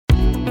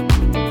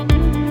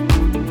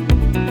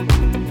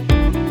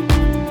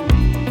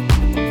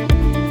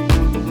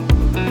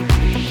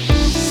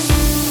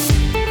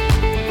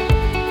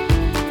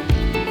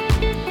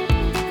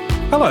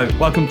Hello,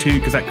 welcome to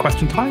Gazette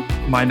Question Time.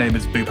 My name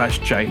is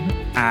Bhupesh Jain,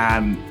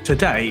 and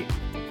today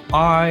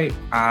I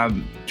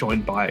am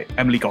joined by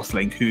Emily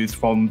Gosling, who's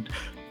from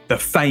the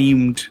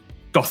famed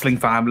Gosling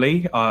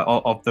family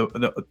of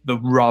the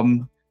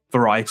rum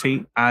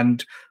variety.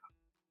 And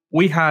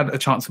we had a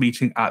chance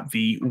meeting at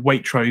the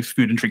Waitrose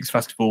Food and Drinks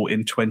Festival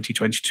in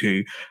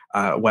 2022,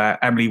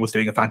 where Emily was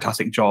doing a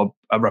fantastic job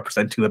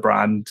representing the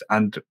brand.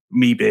 And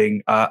me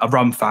being a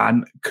rum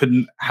fan,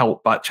 couldn't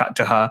help but chat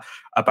to her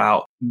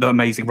about the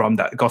amazing rum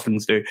that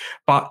Goslings do.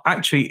 But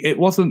actually, it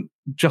wasn't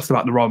just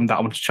about the rum that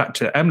I wanted to chat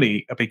to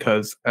Emily,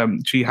 because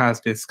she has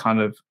this kind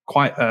of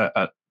quite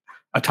a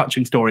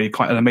touching story,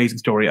 quite an amazing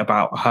story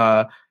about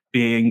her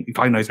being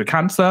diagnosed with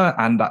cancer,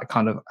 and that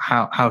kind of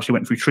how she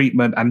went through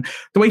treatment, and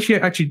the way she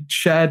actually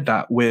shared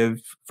that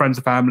with friends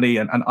and family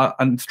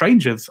and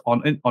strangers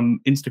on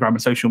Instagram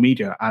and social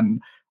media. And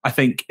I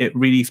think it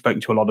really spoke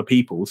to a lot of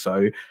people.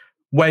 So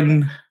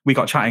when we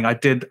got chatting, I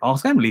did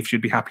ask Emily if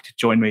she'd be happy to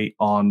join me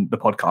on the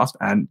podcast,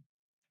 and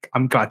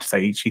I'm glad to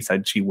say she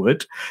said she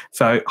would.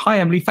 So hi,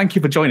 Emily. Thank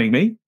you for joining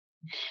me.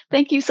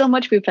 Thank you so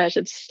much, Bhupesh.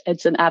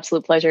 It's an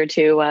absolute pleasure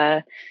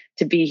to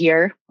be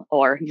here,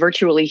 or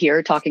virtually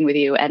here, talking with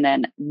you. And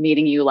then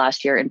meeting you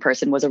last year in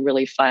person was a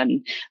really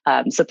fun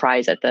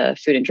surprise at the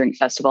Food and Drink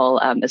Festival,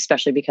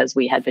 especially because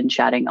we had been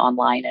chatting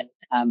online,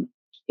 and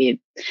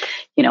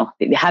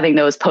having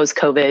those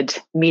post-COVID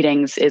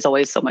meetings is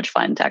always so much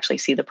fun to actually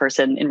see the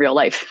person in real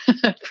life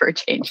for a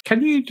change.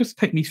 Can you just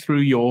take me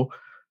through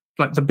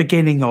the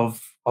beginning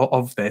of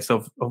this,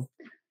 of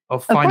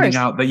finding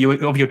out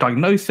that of your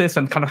diagnosis,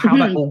 and kind of how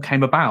that all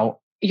came about?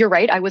 You're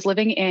right. I was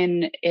living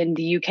in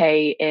the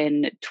UK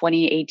in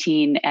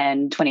 2018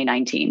 and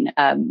 2019.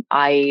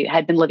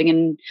 I've been living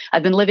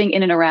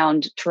in and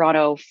around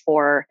Toronto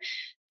or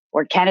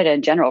Canada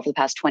in general for the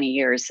past 20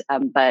 years.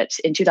 But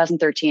in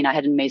 2013, I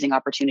had an amazing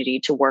opportunity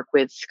to work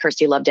with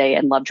Kirsty Loveday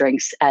and Love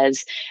Drinks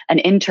as an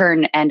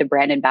intern and a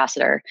brand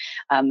ambassador.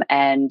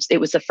 And it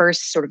was the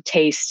first sort of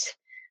taste,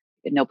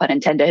 no pun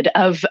intended,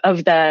 of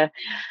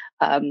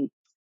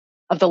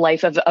the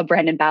life of a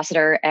brand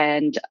ambassador.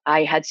 And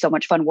I had so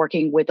much fun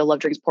working with the Love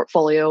Drinks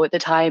portfolio at the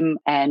time.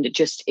 And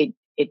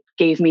it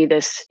gave me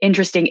this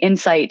interesting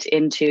insight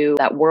into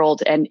that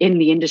world and in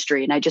the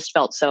industry. And I just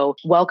felt so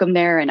welcome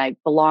there, and I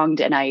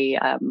belonged. And I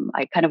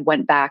kind of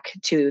went back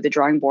to the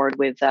drawing board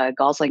with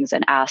Goslings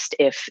and asked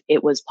if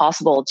it was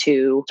possible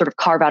to sort of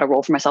carve out a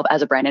role for myself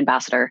as a brand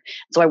ambassador.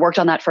 So I worked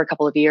on that for a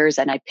couple of years,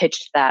 and I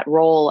pitched that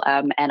role.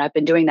 And I've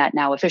been doing that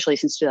now officially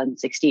since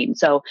 2016.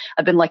 So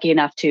I've been lucky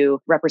enough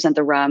to represent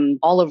the rum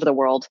all over the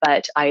world,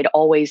 but I'd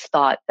always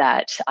thought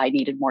that I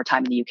needed more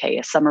time in the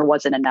UK. Summer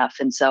wasn't enough.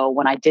 And so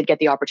when I did get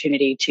the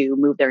opportunity to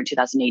move there in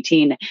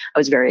 2018, I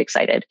was very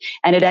excited.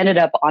 And it ended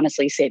up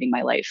honestly saving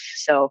my life.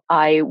 So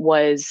I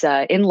was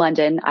in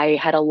London. I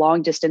had a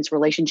long distance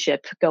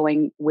relationship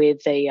going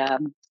with a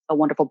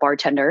wonderful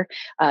bartender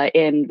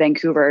in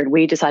Vancouver. And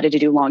we decided to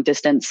do long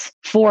distance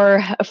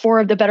for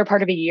the better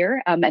part of a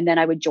year. And then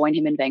I would join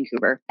him in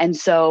Vancouver. And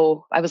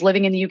so I was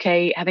living in the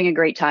UK, having a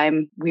great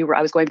time.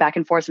 I was going back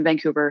and forth in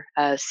Vancouver,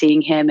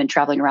 seeing him and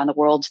traveling around the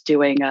world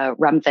doing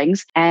rum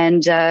things.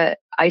 And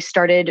I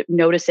started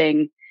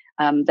noticing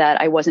that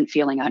I wasn't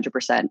feeling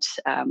 100%.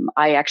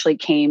 I actually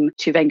came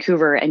to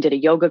Vancouver and did a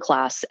yoga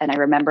class. And I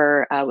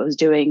remember I was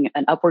doing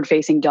an upward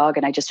facing dog,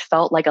 and I just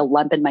felt like a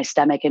lump in my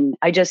stomach, and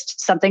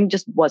something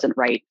just wasn't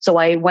right. So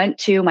I went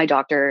to my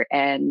doctor,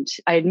 and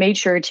I had made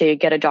sure to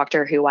get a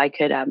doctor who I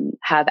could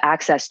have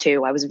access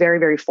to. I was very,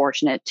 very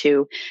fortunate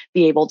to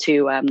be able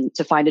to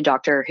find a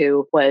doctor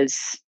who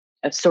was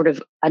a sort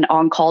of an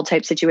on-call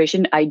type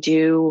situation. I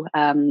do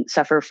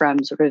suffer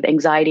from sort of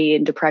anxiety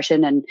and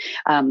depression, and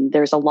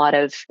there's a lot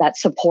of that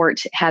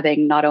support,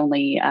 having not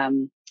only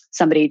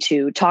somebody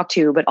to talk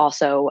to, but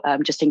also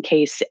just in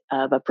case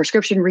of a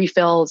prescription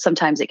refill.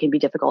 Sometimes it can be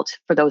difficult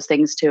for those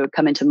things to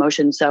come into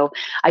motion. So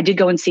I did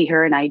go and see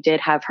her, and I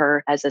did have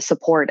her as a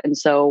support. And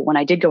so when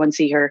I did go and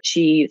see her,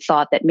 she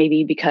thought that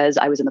maybe because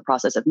I was in the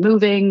process of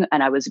moving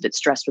and I was a bit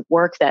stressed with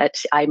work,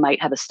 that I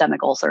might have a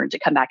stomach ulcer and to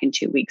come back in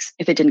 2 weeks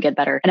if it didn't get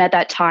better. And at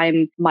that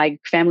time, my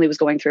family was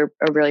going through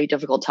a really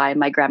difficult time.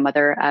 My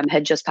grandmother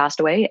had just passed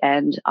away,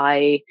 and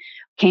I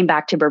came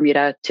back to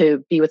Bermuda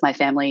to be with my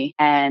family.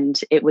 And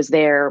it was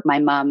there, my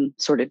mom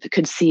sort of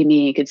could see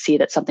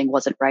that something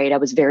wasn't right. I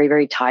was very,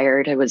 very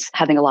tired. I was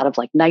having a lot of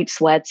night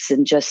sweats,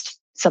 and just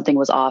something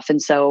was off.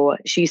 And so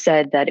she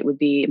said that it would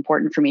be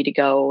important for me to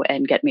go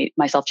and get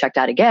myself checked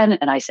out again.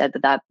 And I said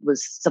that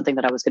was something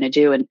that I was going to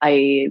do. And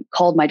I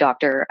called my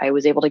doctor. I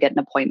was able to get an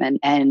appointment,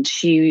 and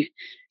she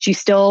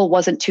still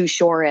wasn't too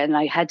sure. And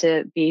I had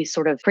to be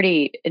sort of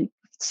pretty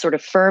sort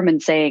of firm in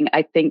saying,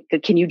 I think,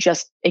 can you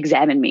just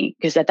examine me?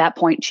 Because at that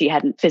point, she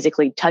hadn't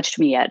physically touched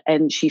me yet.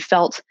 And she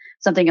felt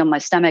something on my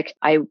stomach.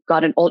 I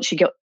got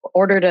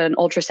ordered an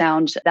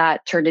ultrasound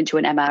that turned into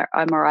an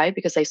MRI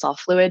because they saw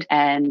fluid,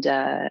 and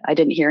I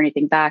didn't hear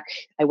anything back.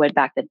 I went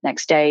back the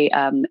next day,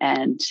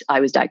 and I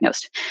was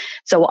diagnosed.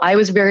 So I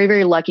was very,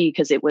 very lucky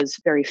because it was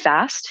very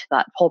fast,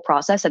 that whole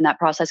process, and that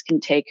process can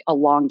take a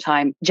long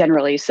time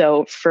generally.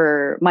 So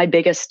for my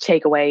biggest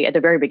takeaway at the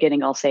very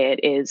beginning, I'll say it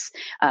is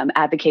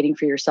advocating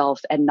for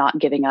yourself and not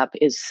giving up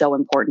is so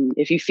important.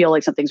 If you feel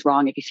like something's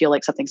wrong, if you feel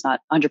like something's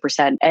not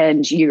 100%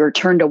 and you're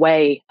turned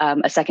away,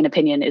 a second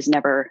opinion is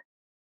never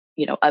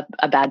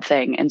a bad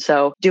thing. And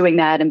so doing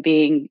that and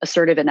being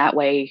assertive in that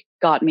way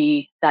got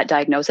me that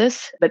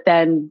diagnosis. But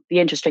then the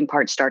interesting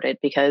part started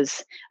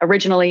because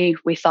originally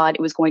we thought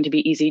it was going to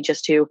be easy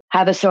just to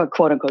have a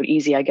quote unquote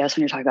easy, I guess,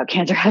 when you're talking about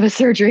cancer, have a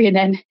surgery and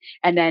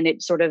then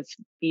it sort of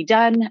be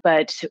done.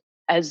 But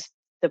as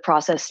the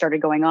process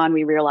started going on,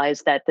 we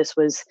realized that this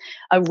was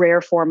a rare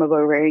form of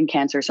ovarian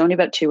cancer. So only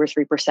about 2 or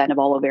 3% of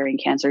all ovarian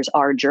cancers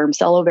are germ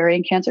cell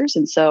ovarian cancers.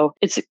 And so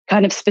it's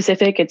kind of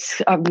specific.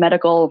 It's a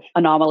medical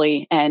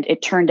anomaly. And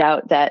it turned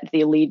out that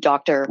the lead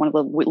doctor, one of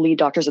the lead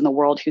doctors in the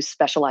world who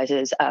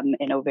specializes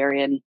in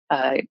ovarian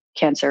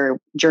cancer,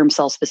 germ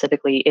cells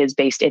specifically, is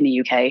based in the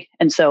UK.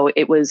 And so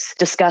it was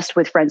discussed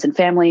with friends and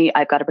family.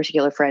 I've got a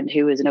particular friend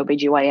who is an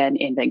OBGYN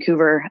in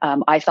Vancouver.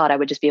 I thought I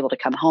would just be able to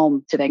come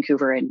home to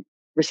Vancouver and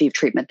receive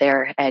treatment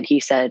there. And he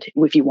said,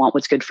 if you want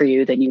what's good for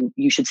you, then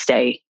you should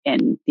stay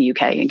in the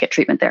UK and get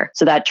treatment there.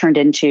 So that turned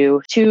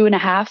into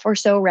 2.5 or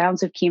so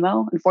rounds of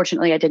chemo.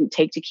 Unfortunately, I didn't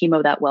take to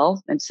chemo that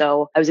well. And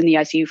so I was in the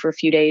ICU for a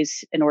few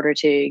days in order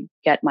to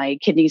get my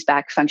kidneys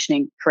back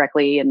functioning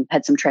correctly and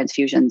had some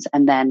transfusions.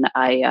 And then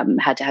I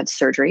had to have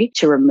surgery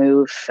to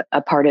remove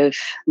a part of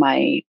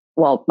my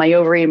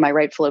ovary and my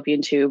right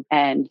fallopian tube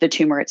and the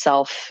tumor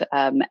itself.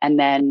 And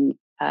then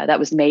that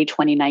was May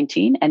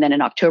 2019. And then in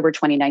October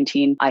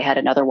 2019, I had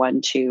another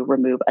one to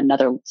remove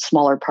another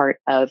smaller part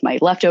of my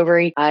left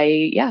ovary.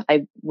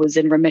 I was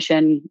in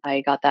remission. I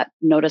got that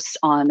notice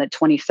on the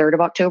 23rd of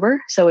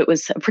October. So it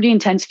was a pretty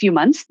intense few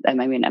months. I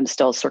mean, I'm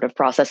still sort of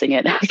processing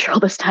it after all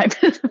this time.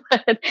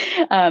 But,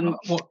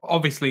 well,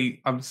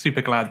 obviously, I'm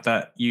super glad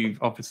that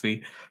you've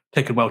obviously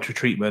taken well to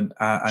treatment.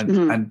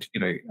 And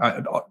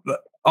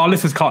our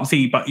listeners can't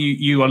see, but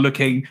you are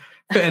looking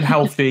fit and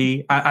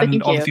healthy,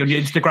 and obviously on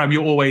your Instagram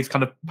you're always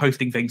kind of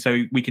posting things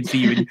so we can see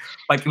you in,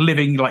 like,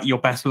 living like your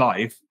best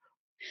life.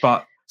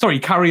 But sorry,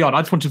 carry on.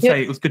 I just wanted to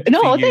say it was good to see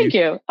you. No, thank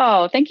you.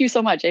 Oh, thank you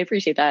so much. I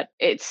appreciate that.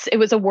 It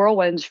was a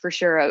whirlwind for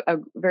sure, a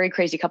very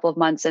crazy couple of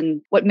months.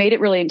 And what made it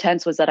really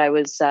intense was that I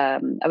was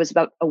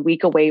about a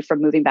week away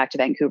from moving back to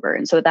Vancouver.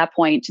 And so at that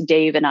point,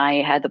 Dave and I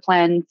had the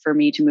plan for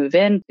me to move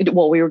in.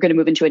 Well, we were going to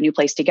move into a new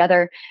place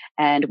together,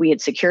 and we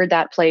had secured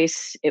that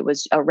place. It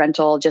was a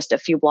rental just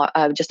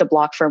a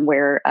block from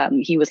where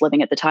he was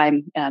living at the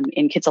time,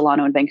 in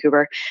Kitsilano in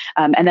Vancouver.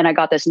 And then I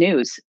got this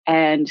news,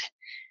 and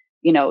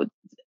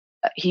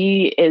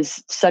he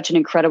is such an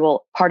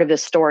incredible part of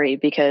this story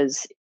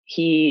because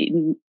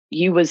he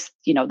was,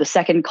 the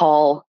second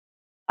call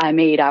I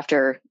made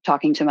after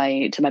talking to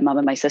my mom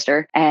and my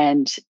sister.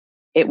 And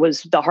it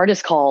was the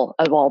hardest call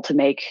of all to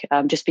make,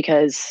 just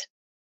because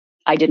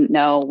I didn't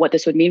know what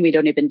this would mean. We'd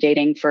only been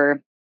dating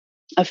for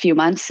a few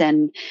months,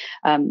 and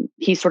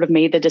he sort of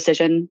made the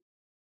decision.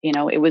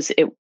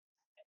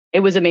 It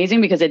was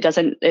amazing because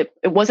it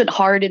wasn't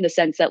hard in the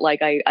sense that,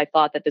 like, I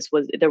thought that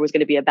there was going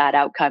to be a bad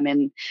outcome,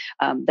 and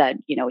that,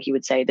 he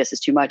would say this is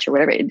too much or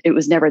whatever. It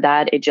was never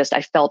that.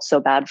 I felt so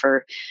bad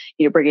for,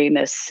 bringing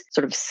this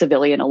sort of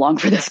civilian along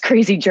for this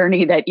crazy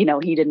journey that,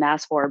 he didn't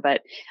ask for,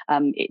 but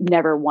it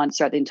never once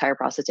throughout the entire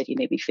process did he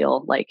make me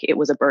feel like it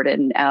was a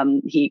burden.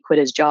 He quit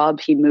his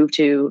job, he moved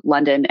to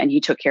London, and he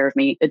took care of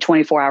me, the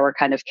 24-hour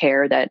kind of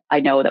care that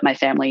I know that my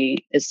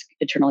family is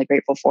eternally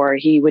grateful for.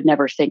 He would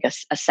never think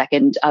a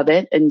second of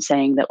it, and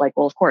saying that, like,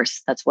 well, of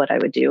course, that's what I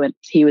would do. And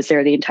he was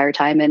there the entire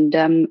time. And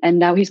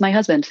now he's my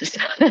husband.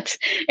 So that's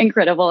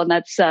incredible. And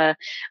that's a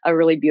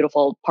really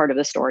beautiful part of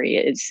the story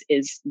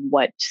is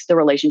what the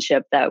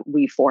relationship that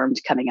we formed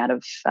coming out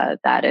of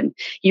that. And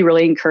he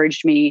really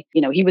encouraged me.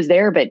 He was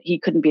there, but he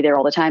couldn't be there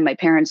all the time.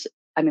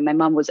 My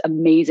mom was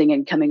amazing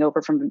in coming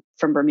over from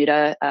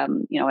Bermuda. I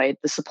had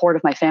the support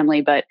of my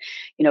family, but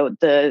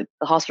the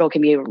hospital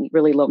can be a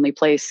really lonely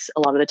place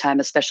a lot of the time,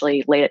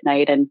 especially late at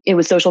night. And it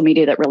was social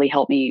media that really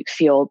helped me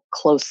feel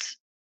close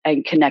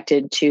and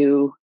connected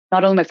to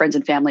not only my friends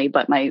and family,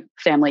 but my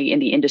family in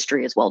the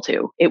industry as well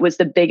too. It was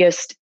the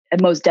biggest and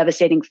most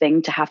devastating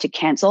thing to have to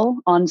cancel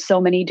on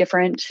so many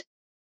different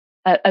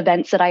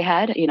events that I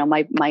had.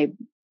 My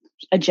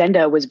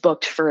agenda was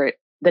booked for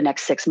the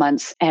next 6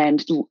 months.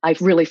 And I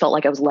really felt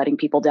like I was letting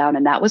people down.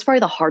 And that was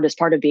probably the hardest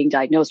part of being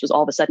diagnosed, was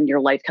all of a sudden your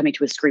life coming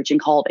to a screeching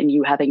halt and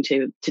you having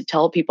to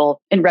tell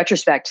people. In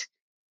retrospect,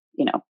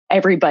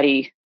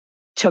 everybody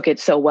took it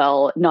so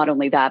well. Not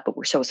only that, but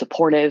were so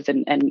supportive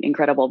and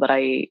incredible. But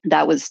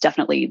that was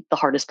definitely the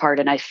hardest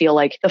part. And I feel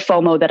like the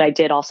FOMO that I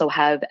did also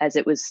have as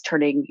it was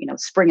turning,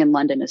 spring in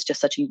London is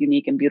just such a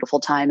unique and beautiful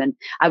time. And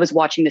I was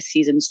watching the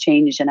seasons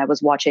change, and I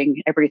was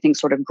watching everything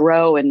sort of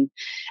grow. And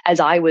as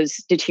I was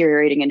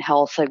deteriorating in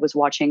health, I was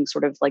watching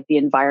sort of like the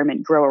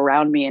environment grow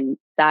around me. And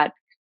that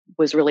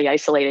was really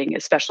isolating,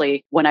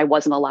 especially when I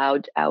wasn't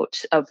allowed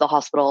out of the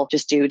hospital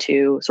just due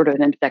to sort of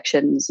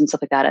infections and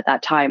stuff like that at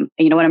that time.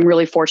 And, and I'm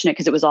really fortunate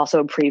because it was also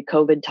a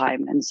pre-COVID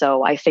time. And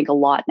so I think a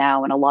lot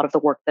now, and a lot of the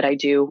work that I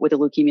do with the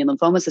Leukemia and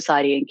Lymphoma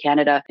Society in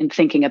Canada, and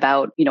thinking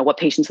about, what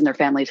patients and their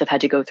families have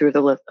had to go through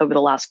over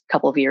the last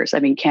couple of years. I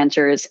mean,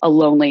 cancer is a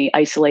lonely,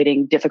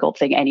 isolating, difficult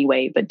thing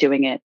anyway, but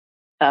doing it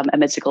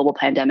amidst a global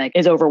pandemic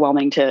is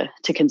overwhelming to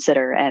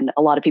consider. And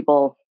a lot of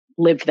people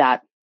lived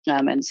that.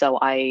 And so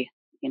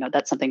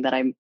that's something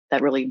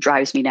that really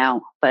drives me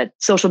now. But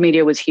social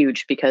media was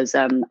huge because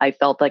I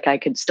felt like I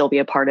could still be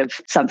a part of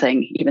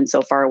something even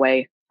so far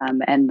away.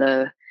 And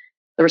the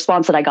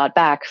response that I got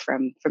back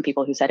from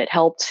people who said it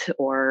helped,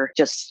 or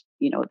just,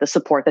 the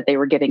support that they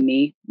were giving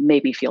me,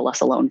 made me feel less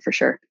alone for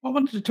sure. I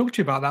wanted to talk to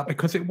you about that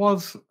because it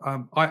was,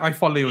 I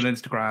follow you on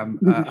Instagram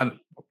and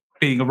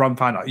being a Run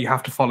fan, you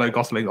have to follow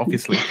Gosling,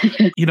 obviously.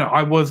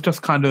 I was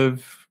just kind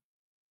of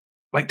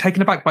like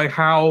taken aback by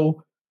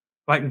how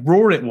like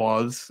raw it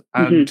was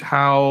and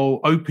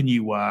how open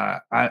you were.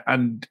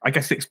 And I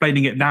guess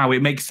explaining it now,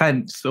 it makes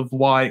sense of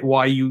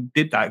why you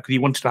did that, because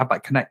you wanted to have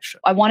that connection.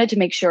 I wanted to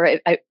make sure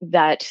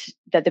that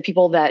the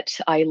people that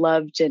I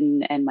loved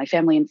and my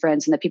family and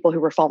friends and the people who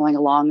were following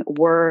along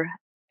were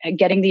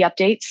getting the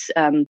updates,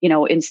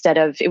 instead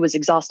of, it was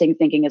exhausting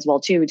thinking as well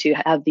too, to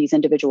have these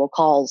individual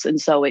calls. And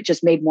so it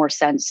just made more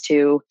sense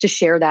to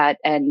share that.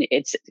 And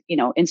it's,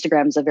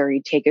 Instagram's a very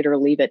take it or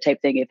leave it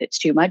type thing. If it's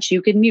too much, you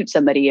can mute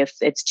somebody. If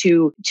it's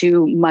too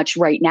much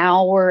right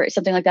now or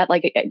something like that,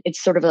 like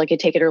it's sort of like a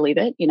take it or leave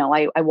it.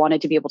 I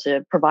wanted to be able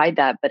to provide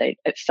that, but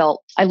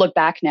I look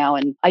back now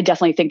and I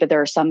definitely think that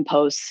there are some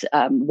posts,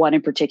 one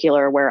in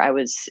particular where I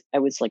was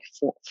like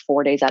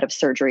 4 days out of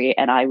surgery,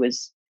 and I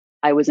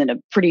was in a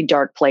pretty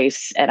dark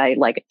place, and I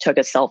like took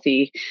a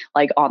selfie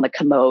like on the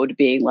commode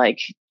being like,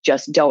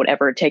 just don't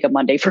ever take a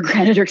Monday for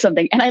granted or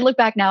something. And I look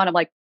back now and I'm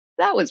like,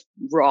 that was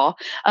raw.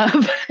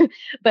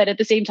 But at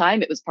the same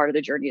time, it was part of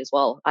the journey as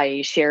well.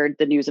 I shared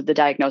the news of the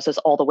diagnosis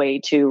all the way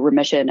to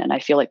remission. And I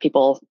feel like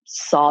people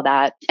saw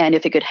that. And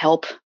if it could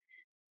help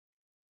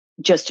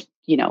just,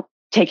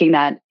 taking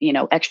that,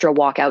 extra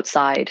walk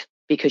outside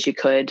because you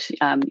could,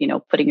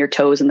 putting your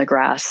toes in the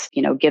grass,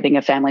 giving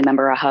a family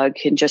member a hug,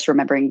 and just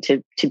remembering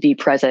to be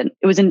present.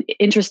 It was an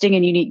interesting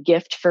and unique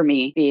gift for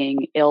me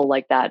being ill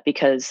like that,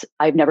 because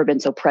I've never been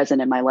so present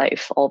in my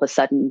life. All of a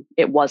sudden,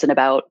 it wasn't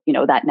about,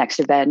 that next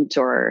event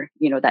or,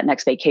 that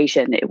next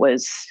vacation. It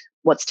was,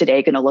 what's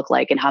today going to look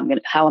like, and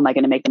how am I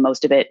going to make the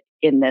most of it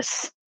in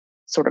this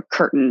sort of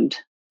curtained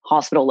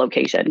hospital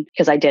location?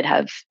 Because I did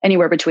have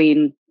anywhere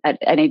between at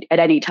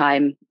any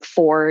time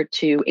 4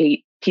 to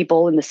 8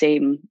 people in the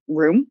same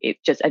room,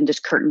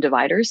 just curtain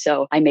dividers.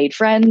 So I made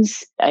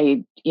friends.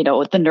 The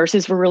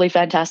nurses were really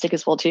fantastic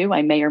as well too.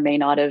 I may or may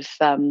not have,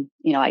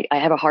 I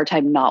have a hard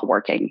time not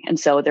working. And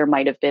so there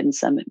might've been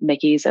some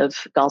Mickeys of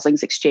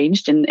Goslings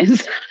exchanged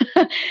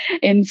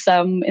in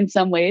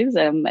some ways.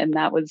 And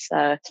that was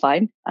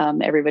fine.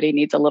 Everybody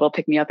needs a little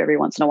pick me up every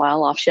once in a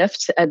while off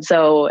shift. And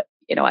so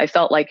I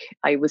felt like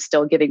I was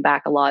still giving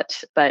back a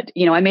lot. But,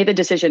 I made the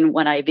decision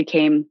when I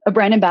became a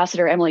brand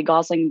ambassador, Emily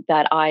Gosling,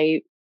 that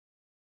I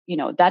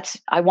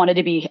wanted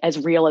to be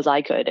as real as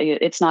I could.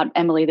 It's not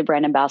Emily, the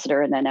brand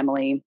ambassador, and then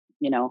Emily,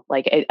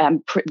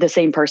 I'm the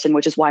same person,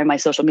 which is why my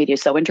social media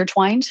is so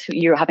intertwined.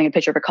 You're having a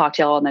picture of a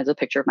cocktail and there's a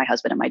picture of my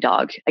husband and my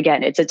dog.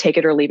 Again, it's a take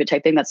it or leave it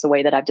type thing. That's the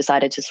way that I've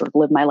decided to sort of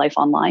live my life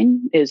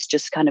online, is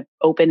just kind of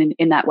open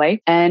in that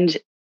way. And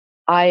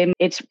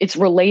it's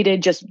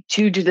related just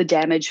to the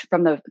damage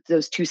from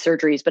those 2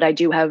 surgeries, but I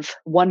do have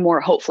one more,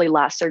 hopefully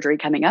last surgery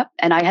coming up,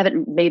 and I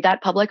haven't made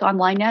that public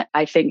online yet.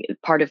 I think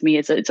part of me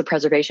it's a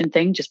preservation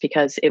thing, just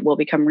because it will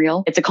become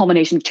real. It's a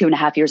culmination of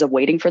 2.5 years of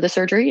waiting for the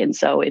surgery, and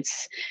so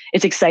it's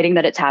exciting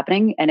that it's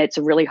happening, and it's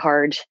a really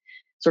hard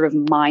sort of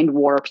mind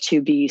warp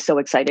to be so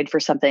excited for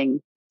something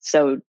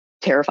so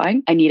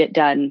terrifying. I need it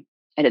done,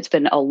 and it's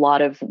been a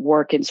lot of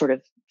work in sort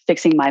of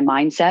fixing my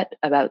mindset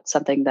about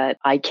something that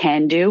I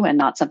can do and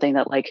not something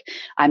that like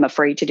I'm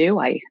afraid to do.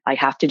 I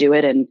have to do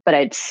it. But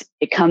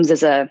it comes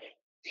as it's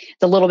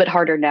a little bit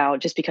harder now,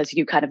 just because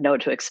you kind of know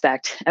what to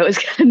expect. I was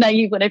kind of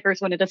naive when I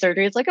first went into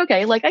surgery. It's like,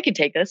 okay, like I can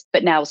take this,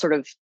 but now sort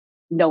of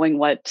knowing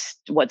what's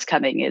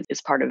coming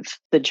is part of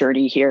the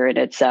journey here. And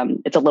it's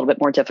a little bit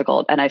more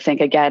difficult. And I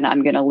think, again,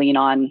 I'm going to lean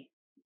on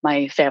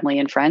my family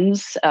and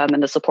friends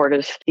and the support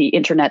of the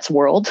internet's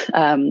world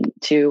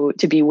to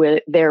be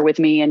there with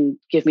me and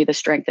give me the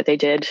strength that they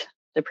did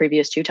the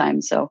previous 2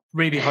 times. So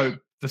really hope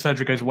the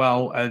surgery goes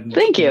well, and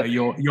thank you.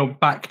 You're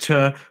back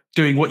to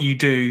doing what you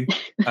do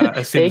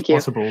as soon as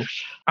possible.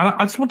 And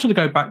I just wanted to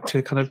go back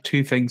to kind of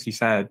 2 things you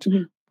said.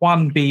 Mm-hmm.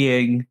 One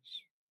being,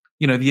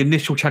 the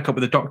initial checkup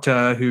with the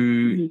doctor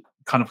who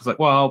kind of was like,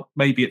 well,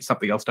 maybe it's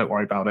something else, don't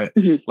worry about it.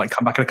 Like,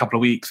 come back in a couple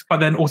of weeks. But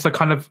then also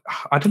kind of,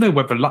 I don't know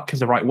whether luck is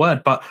the right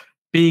word, but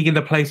being in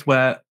the place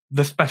where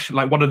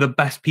one of the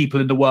best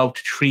people in the world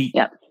to treat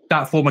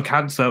that form of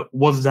cancer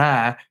was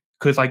there,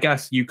 because I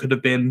guess you could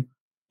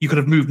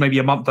have moved maybe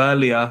a month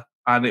earlier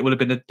and it would have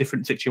been a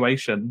different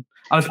situation.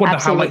 I just wonder how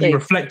Absolutely. you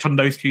reflect on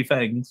those two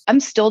things. I'm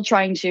still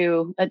trying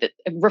to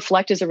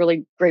reflect is a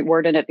really great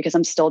word in it, because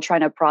I'm still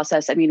trying to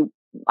process. I mean,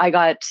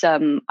 I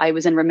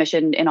was in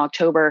remission in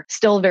October,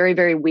 still very,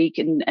 very weak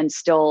and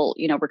still,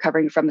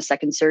 recovering from a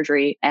second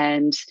surgery.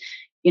 And,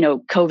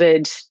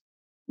 COVID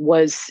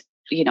was,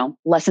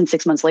 less than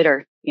 6 months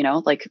later,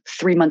 like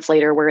 3 months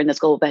later, we're in this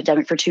global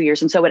pandemic for 2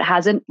 years. And so it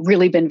hasn't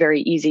really been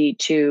very easy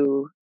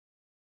to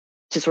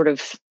sort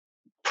of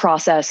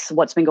process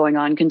what's been going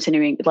on,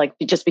 continuing, like,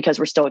 just because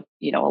we're still,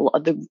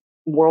 the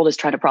world is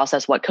trying to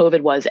process what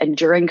COVID was. And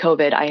during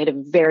COVID, I had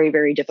a very,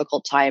 very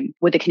difficult time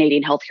with the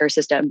Canadian healthcare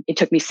system. It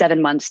took me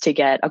 7 months to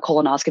get a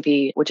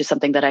colonoscopy, which is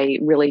something that I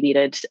really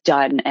needed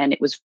done. And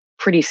it was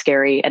pretty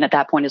scary. And at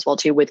that point as well,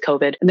 too, with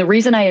COVID. And the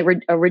reason I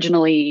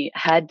originally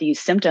had these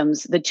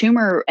symptoms, the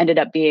tumor ended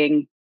up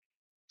being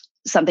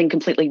something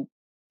completely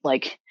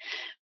like,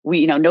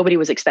 nobody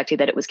was expecting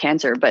that it was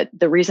cancer, but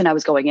the reason I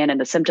was going in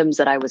and the symptoms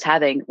that I was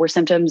having were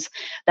symptoms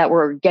that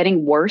were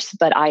getting worse,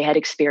 but I had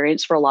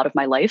experienced for a lot of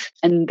my life.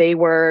 And they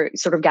were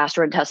sort of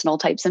gastrointestinal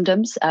type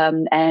symptoms.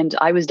 And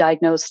I was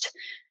diagnosed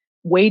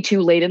way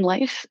too late in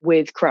life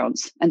with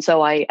Crohn's. And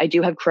so I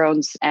do have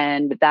Crohn's,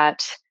 and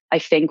that, I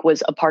think,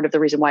 was a part of the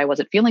reason why I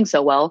wasn't feeling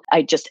so well.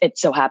 It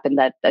so happened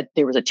that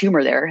there was a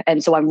tumor there.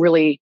 And so I'm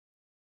really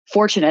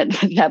fortunate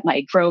that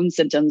my Crohn's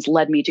symptoms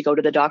led me to go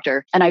to the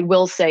doctor. And I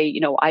will say,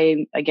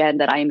 I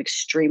am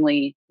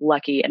extremely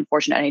lucky and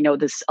fortunate. And I know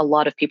a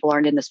lot of people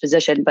aren't in this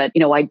position, but,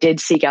 I did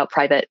seek out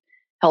private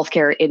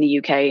healthcare in the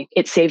UK.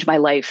 It saved my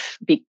life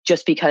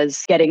just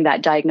because getting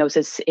that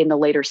diagnosis in the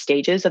later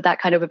stages of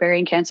that kind of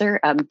ovarian cancer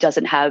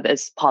doesn't have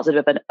as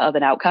positive of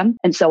an outcome.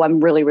 And so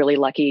I'm really, really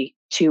lucky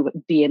to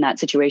be in that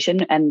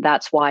situation. And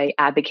that's why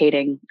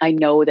advocating, I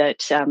know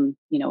that,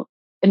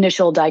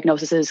 initial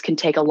diagnoses can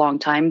take a long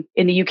time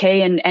in the UK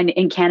and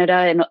in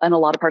Canada and a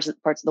lot of parts of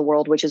the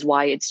world, which is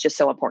why it's just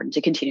so important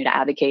to continue to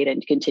advocate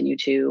and continue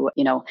to,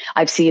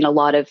 I've seen a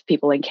lot of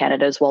people in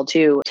Canada as well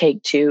too,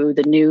 take to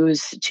the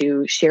news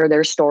to share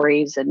their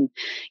stories. And,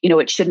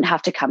 it shouldn't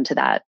have to come to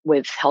that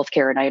with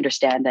healthcare. And I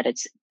understand that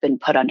it's been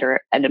put under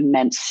an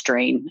immense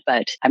strain,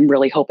 but I'm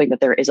really hoping that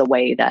there is a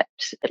way that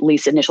at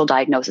least initial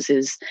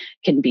diagnoses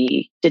can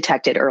be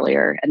detected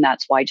earlier. And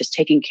that's why just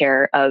taking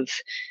care of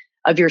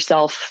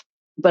yourself,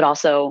 but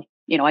also,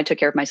 I took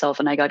care of myself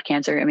and I got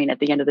cancer. I mean, at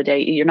the end of the day,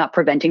 you're not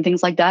preventing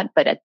things like that,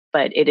 but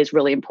it is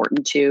really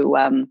important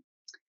to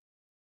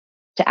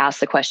ask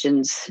the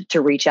questions, to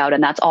reach out.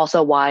 And that's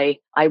also why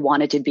I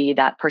wanted to be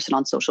that person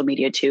on social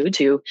media too,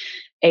 to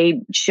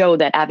show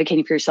that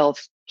advocating for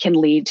yourself can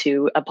lead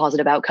to a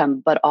positive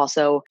outcome, but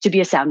also to be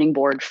a sounding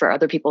board for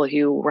other people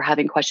who were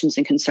having questions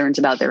and concerns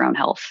about their own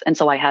health. And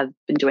so I have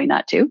been doing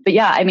that too. But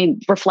yeah, I mean,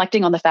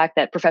 reflecting on the fact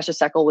that Professor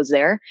Seckel was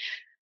there,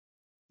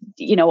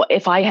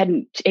 if I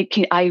hadn't,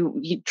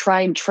 you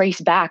try and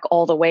trace back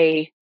all the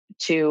way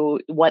to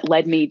what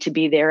led me to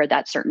be there at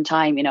that certain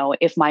time.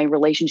 If my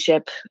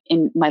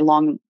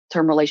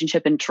long-term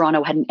relationship in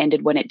Toronto hadn't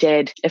ended when it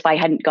did, if I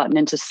hadn't gotten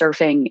into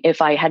surfing,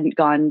 if I hadn't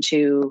gone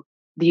to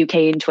the UK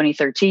in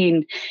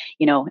 2013,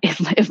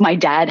 if my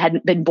dad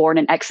hadn't been born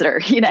in Exeter,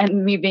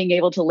 and me being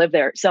able to live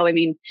there. So, I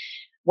mean,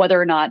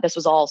 whether or not this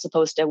was all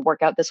supposed to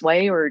work out this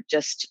way, or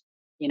just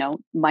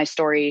my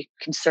story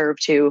can serve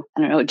to,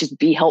 I don't know, just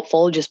be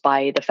helpful just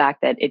by the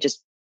fact that it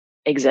just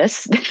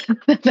exists,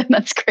 then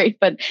that's great.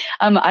 But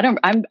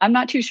I'm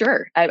not too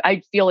sure.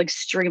 I feel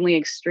extremely,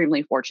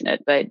 extremely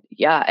fortunate. But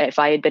yeah, if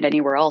I had been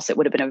anywhere else, it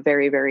would have been a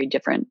very, very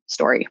different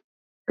story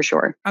for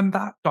sure. And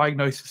that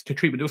diagnosis to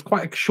treatment, it was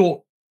quite a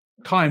short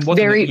time, wasn't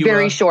very, it?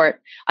 Very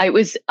short. I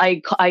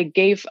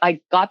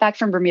got back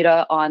from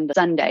Bermuda on the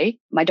Sunday.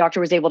 My doctor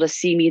was able to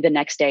see me the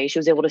next day. She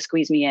was able to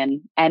squeeze me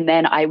in. And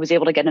then I was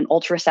able to get an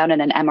ultrasound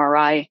and an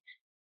MRI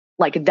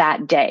like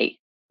that day.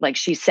 Like,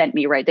 she sent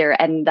me right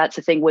there. And that's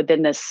the thing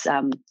within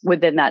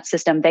that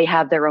system, they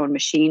have their own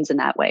machines in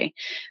that way.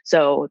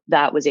 So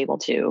that was able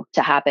to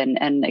happen.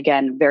 And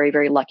again, very,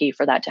 very lucky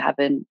for that to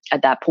happen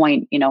at that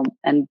point,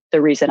 and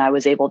the reason I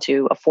was able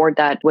to afford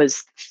that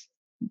was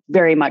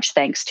very much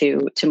thanks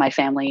to my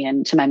family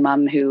and to my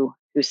mom, who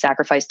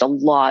sacrificed a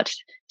lot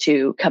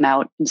to come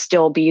out and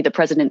still be the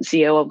president and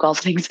CEO of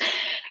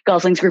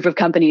Gosling's group of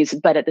companies.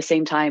 But at the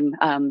same time,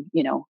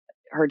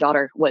 her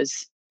daughter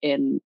was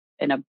in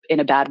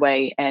a bad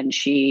way, and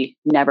she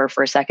never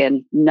for a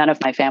second, none of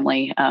my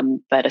family,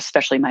 but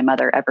especially my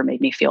mother, ever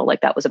made me feel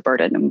like that was a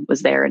burden, and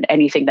was there, and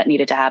anything that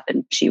needed to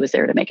happen, she was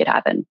there to make it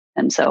happen.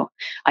 And so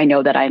I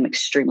know that I'm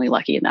extremely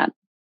lucky in that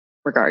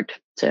regard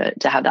to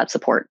have that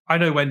support. I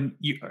know when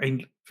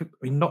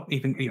not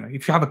even,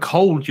 if you have a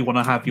cold, you want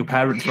to have your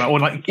parents around, or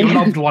like your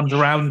loved ones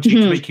around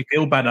you to make you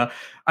feel better.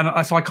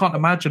 And so I can't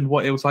imagine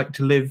what it was like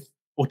to live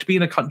or to be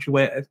in a country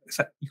where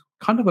you're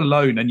kind of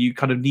alone, and you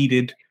kind of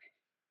needed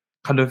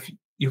kind of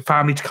your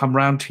family to come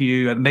around to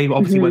you, and they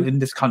obviously weren't in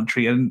this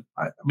country. And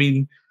I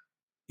mean,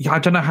 I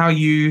don't know how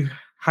you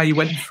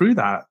went through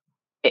that.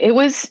 It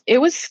was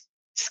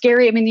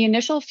scary. I mean, the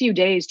initial few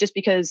days, just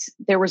because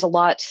there was a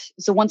lot.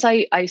 So once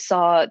I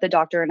saw the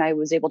doctor and I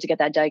was able to get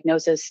that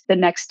diagnosis, the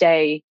next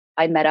day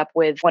I met up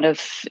with one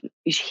of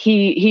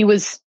he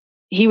was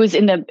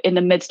in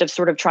the midst of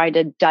sort of trying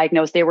to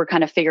diagnose. They were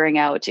kind of figuring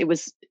out. It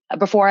was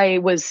before I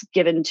was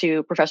given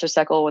to Professor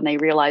Seckel, when they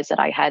realized that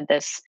I had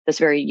this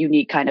very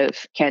unique kind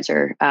of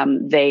cancer.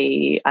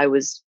 I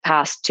was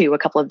passed to a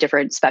couple of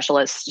different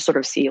specialists to sort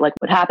of see like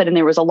what happened, and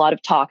there was a lot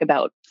of talk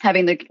about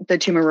having the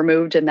tumor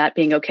removed and that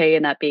being okay,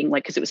 and that being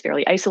like, because it was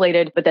fairly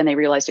isolated. But then they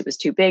realized it was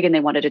too big, and they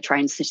wanted to try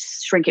and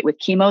shrink it with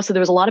chemo. So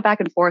there was a lot of back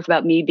and forth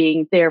about me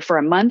being there for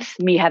a month,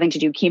 me having to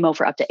do chemo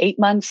for up to 8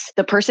 months.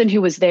 The person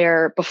who was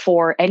there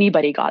before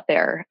anybody got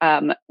there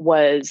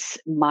was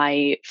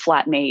my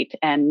flatmate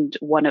and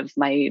one of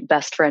my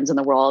best friends in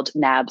the world,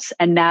 Nabs.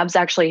 And Nabs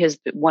actually has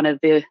one of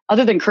the,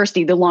 other than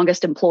Kirsty, the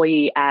longest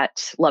employee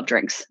at Love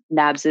Drinks.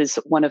 Nabs is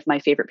one of my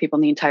favorite people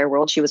in the entire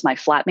world. She was my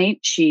flatmate.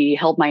 She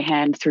held my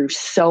hand through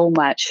so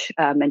much,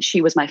 and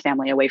she was my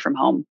family away from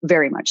home,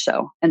 very much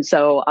so. And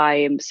so I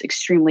am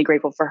extremely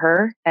grateful for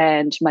her.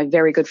 And my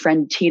very good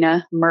friend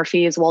Tina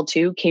Murphy as well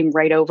too came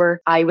right over.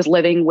 I was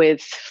living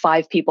with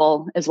 5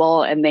 people as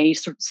well, and they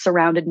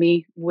surrounded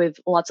me with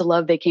lots of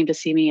love. They came to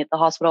see me at the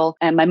hospital,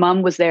 and my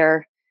mom was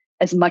there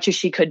as much as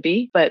she could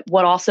be. But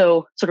what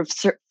also sort of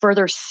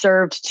further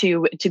served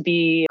to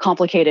be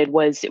complicated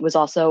was it was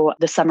also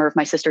the summer of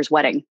my sister's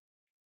wedding.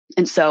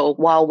 And so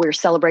while we're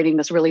celebrating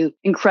this really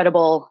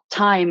incredible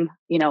time,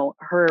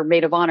 her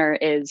maid of honor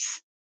is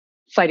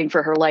fighting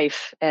for her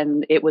life.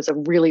 And it was a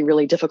really,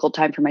 really difficult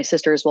time for my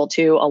sister as well,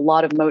 too. A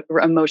lot of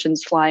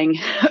emotions flying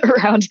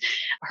around.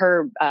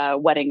 Her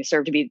wedding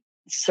served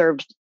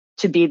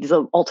to be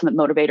the ultimate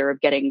motivator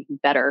of getting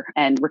better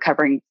and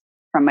recovering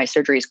from my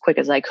surgery as quick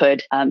as I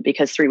could,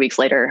 because 3 weeks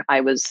later I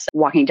was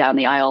walking down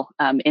the aisle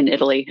in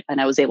Italy, and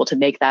I was able to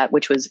make that,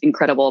 which was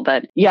incredible.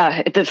 But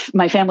yeah,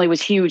 my family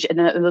was huge, and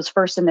those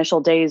first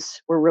initial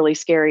days were really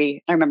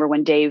scary. I remember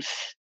when Dave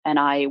and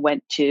I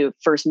went to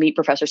first meet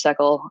Professor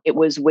Seckel, it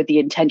was with the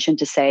intention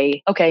to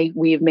say, okay,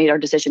 we've made our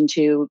decision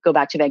to go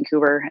back to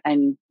Vancouver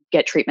and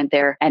get treatment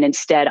there. And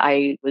instead,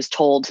 I was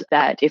told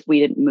that if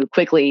we didn't move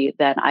quickly,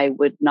 then I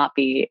would not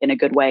be in a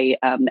good way,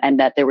 and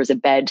that there was a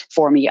bed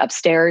for me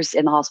upstairs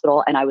in the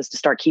hospital, and I was to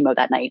start chemo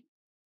that night.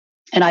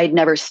 And I had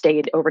never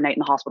stayed overnight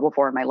in the hospital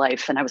before in my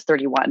life, and I was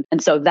 31.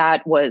 And so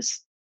that was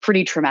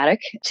pretty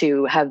traumatic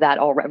to have that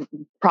all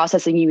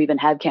processing you even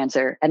have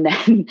cancer, and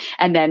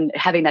then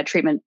having that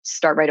treatment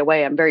start right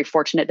away. I'm very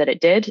fortunate that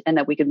it did and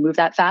that we could move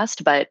that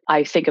fast. But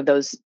I think of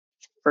those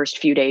first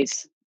few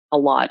days a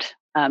lot,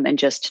 and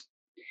just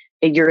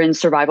you're in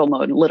survival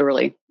mode,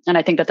 literally. And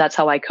I think that that's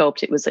how I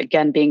coped. It was,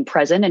 again, being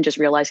present and just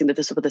realizing that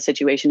this is what the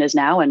situation is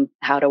now and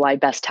how do I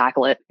best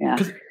tackle it. Yeah.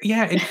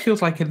 Yeah, it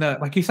feels like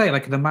like you say,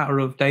 like in a matter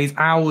of days,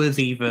 hours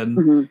even,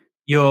 Mm-hmm.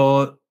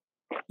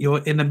 you're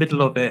in the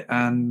middle of it,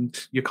 and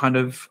you're kind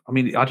of, I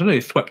don't know,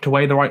 swept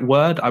away the right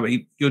word.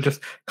 You're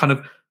just kind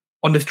of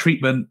on this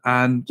treatment,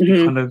 and Mm-hmm.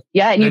 you kind of...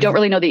 Yeah, and you don't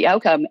really know the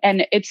outcome.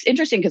 And it's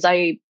interesting because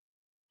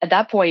at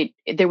that point,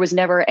 there was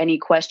never any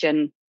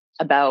question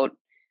about,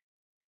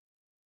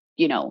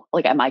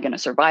 like, am I going to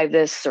survive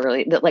this?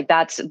 Or like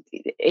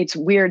it's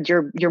weird.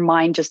 Your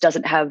mind just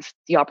doesn't have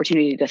the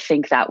opportunity to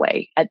think that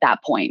way at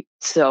that point.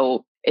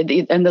 So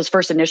in those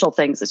first initial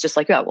things, it's just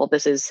like, yeah, well,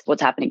 this is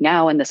what's happening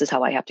now, and this is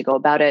how I have to go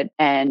about it.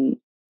 And,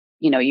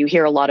 you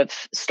hear a lot of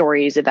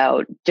stories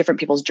about different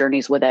people's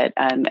journeys with it.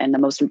 And the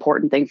most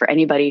important thing for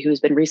anybody who's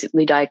been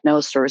recently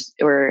diagnosed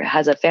or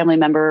has a family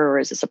member or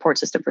is a support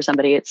system for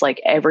somebody, it's like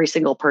every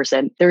single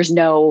person, there's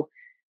no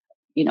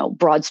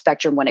broad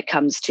spectrum when it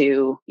comes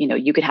to,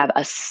 you could have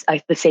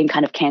the same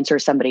kind of cancer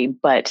as somebody,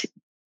 but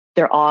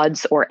their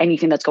odds or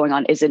anything that's going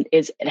on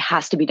it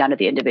has to be done to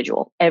the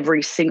individual.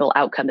 Every single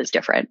outcome is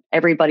different.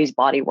 Everybody's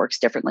body works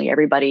differently.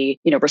 Everybody,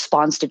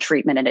 responds to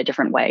treatment in a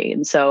different way.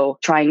 And so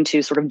trying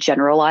to sort of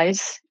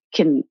generalize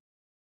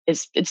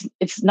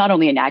it's not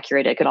only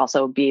inaccurate, it could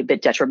also be a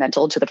bit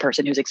detrimental to the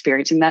person who's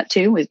experiencing that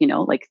too.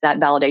 Like that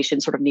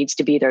validation sort of needs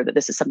to be there that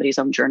this is somebody's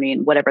own journey,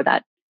 and whatever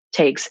that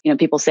takes,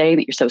 people saying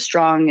that you're so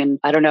strong. And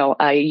I don't know,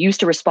 I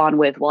used to respond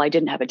with, well, I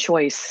didn't have a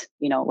choice,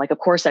 like, of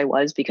course I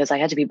was, because I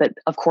had to be, but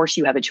of course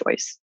you have a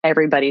choice.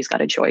 Everybody's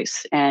got a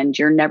choice, and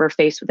you're never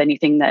faced with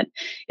anything that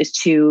is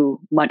too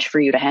much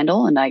for you to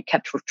handle. And I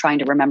kept trying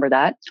to remember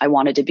that. I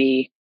wanted to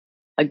be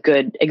a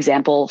good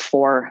example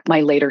for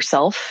my later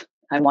self.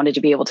 I wanted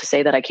to be able to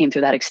say that I came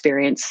through that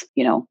experience,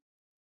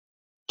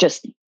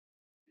 just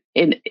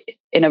in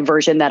a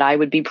version that I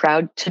would be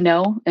proud to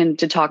know and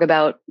to talk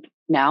about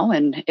now.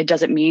 And it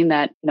doesn't mean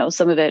that,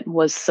 some of it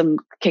was some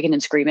kicking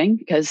and screaming,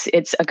 because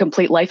it's a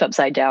complete life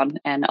upside down.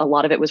 And a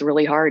lot of it was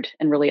really hard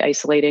and really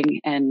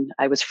isolating. And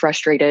I was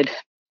frustrated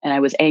and I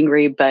was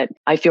angry, but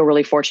I feel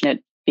really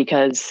fortunate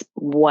because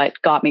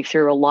what got me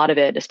through a lot of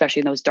it,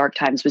 especially in those dark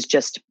times, was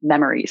just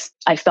memories.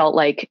 I felt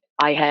like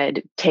I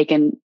had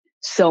taken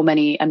so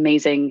many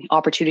amazing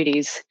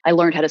opportunities. I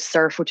learned how to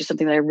surf, which is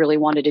something that I really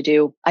wanted to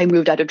do. I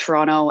moved out of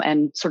Toronto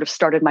and sort of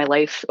started my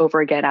life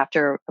over again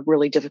after a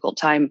really difficult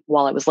time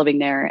while I was living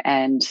there.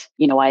 And,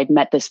 I had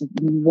met this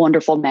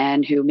wonderful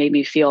man who made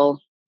me feel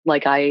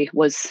like I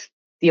was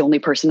the only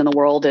person in the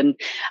world. And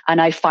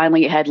I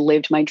finally had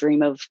lived my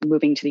dream of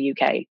moving to the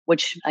UK,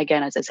 which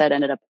again, as I said,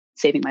 ended up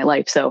saving my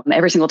life. So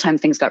every single time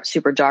things got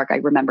super dark, I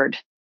remembered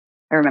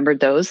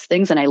those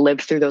things and I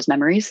lived through those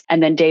memories.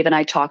 And then Dave and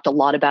I talked a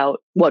lot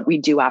about what we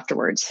do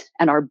afterwards.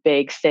 And our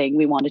big thing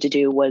we wanted to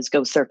do was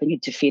go surfing in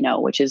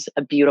Tofino, which is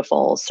a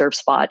beautiful surf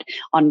spot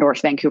on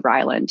North Vancouver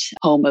Island,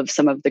 home of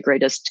some of the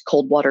greatest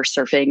cold water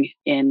surfing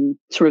in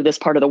sort of this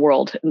part of the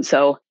world. And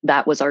so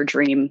that was our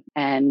dream.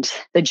 And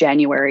the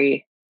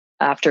January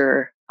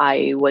after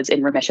I was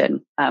in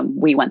remission,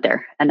 we went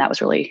there, and that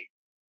was really,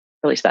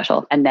 really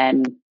special. And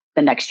then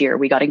the next year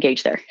we got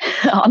engaged there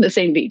on the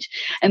same beach.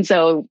 And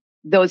so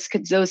those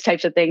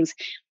types of things,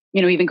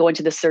 even going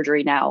to the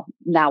surgery now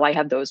I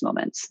have those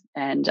moments,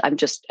 and I'm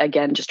just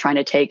trying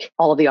to take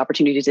all of the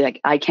opportunities that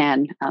I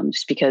can,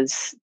 just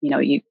because,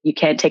 you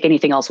can't take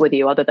anything else with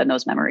you other than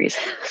those memories.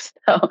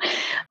 So,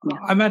 yeah.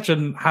 I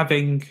imagine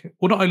having,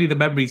 well, not only the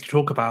memories to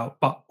talk about,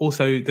 but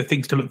also the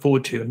things to look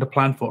forward to and to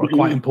plan for are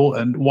quite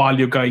important while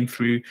you're going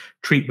through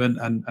treatment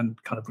and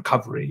kind of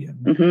recovery.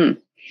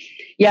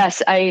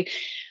 Yes. I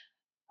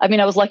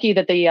was lucky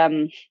that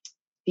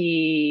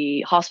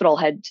the hospital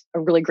had a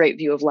really great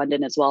view of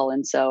London as well.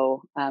 And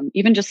so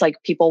even just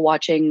like people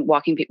watching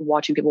people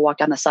walk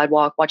down the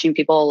sidewalk, watching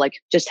people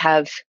like just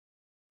have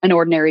an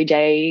ordinary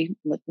day,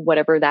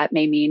 whatever that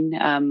may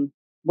mean,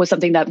 was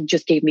something that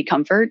just gave me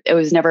comfort. It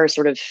was never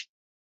sort of,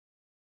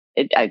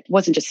 I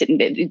wasn't just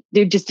sitting,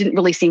 there just didn't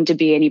really seem to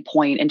be any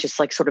point in just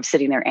like sort of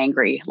sitting there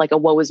angry, like a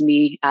woe is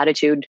me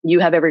attitude.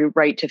 You have every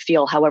right to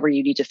feel however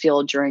you need to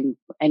feel during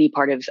any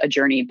part of a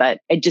journey, but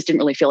it just didn't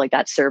really feel like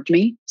that served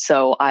me.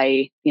 So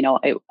I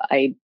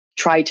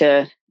tried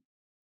to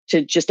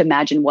just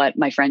imagine what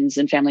my friends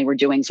and family were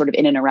doing sort of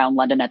in and around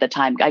London at the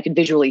time. I could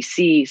visually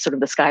see sort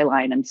of the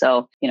skyline. And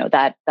so,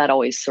 that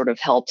always sort of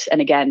helped. And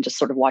again, just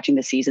sort of watching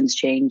the seasons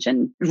change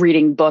and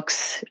reading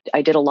books.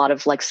 I did a lot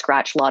of like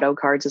scratch lotto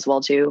cards as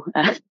well too.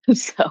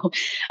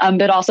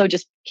 But also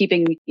just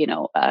keeping,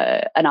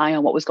 an eye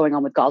on what was going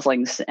on with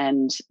Goslings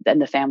and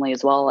the family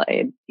as well.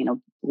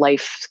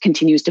 Life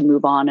continues to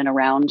move on and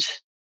around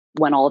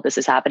when all of this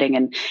is happening.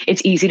 And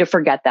it's easy to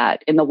forget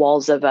that in the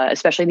walls of,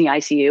 especially in the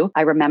ICU.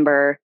 I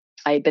remember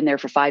I had been there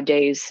for 5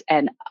 days.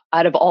 And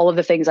out of all of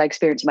the things I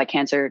experienced in my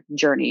cancer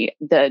journey,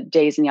 the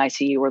days in the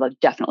ICU were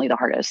definitely the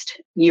hardest.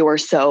 You are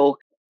so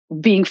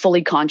being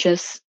fully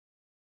conscious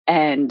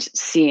and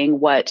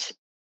seeing what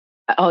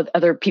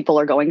other people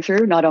are going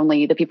through, not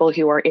only the people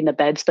who are in the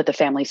beds, but the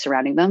families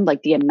surrounding them.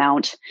 Like the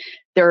amount,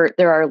 there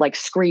are like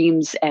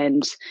screams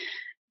and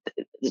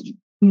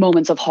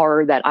moments of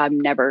horror that I'm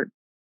never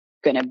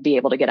going to be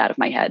able to get out of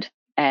my head.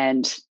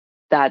 And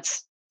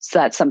that's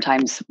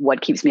sometimes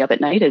what keeps me up at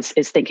night is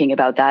thinking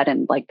about that.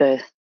 And like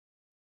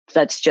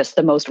that's just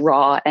the most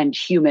raw and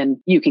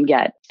human you can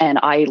get. And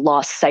I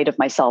lost sight of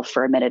myself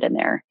for a minute in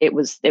there. It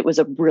was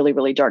a really,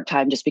 really dark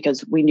time just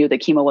because we knew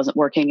that chemo wasn't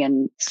working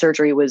and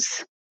surgery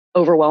was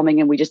overwhelming.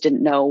 And we just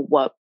didn't know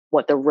what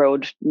the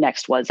road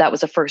next was. That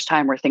was the first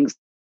time where things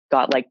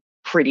got like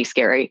pretty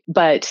scary.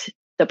 But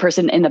the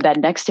person in the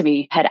bed next to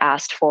me had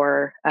asked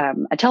for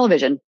a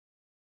television.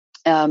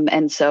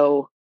 And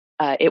so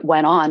it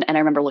went on, and I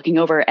remember looking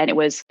over, and it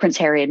was Prince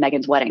Harry and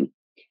Meghan's wedding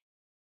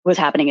was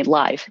happening in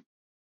live.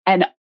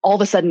 And all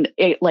of a sudden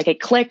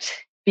it clicked,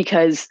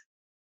 because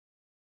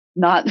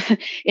not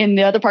in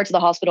the other parts of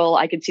the hospital,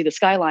 I could see the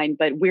skyline,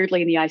 but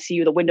weirdly in the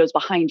ICU, the window's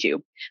behind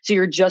you. So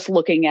you're just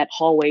looking at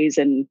hallways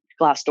and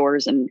glass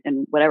doors and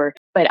whatever.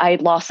 But I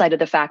had lost sight of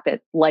the fact that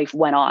life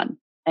went on.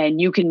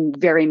 And you can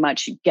very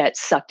much get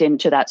sucked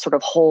into that sort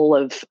of hole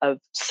of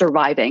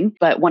surviving.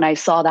 But when I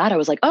saw that, I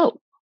was like, oh,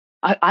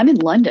 I'm in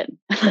London.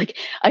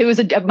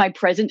 My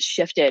presence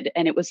shifted,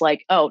 and it was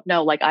like, oh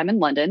no, like I'm in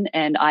London,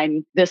 and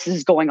this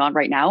is going on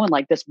right now. And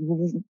like this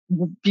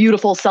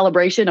beautiful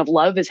celebration of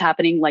love is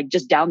happening like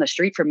just down the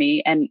street from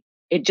me. And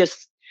it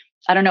just,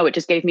 I don't know, it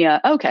just gave me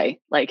okay,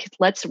 like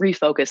let's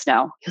refocus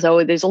now.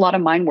 So there's a lot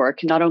of mind work.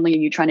 Not only are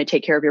you trying to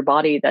take care of your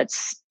body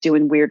that's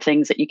doing weird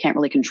things that you can't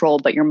really control,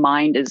 but your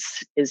mind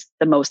is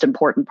the most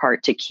important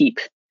part to keep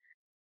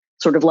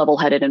sort of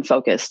level-headed and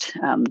focused.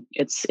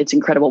 It's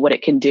incredible what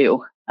it can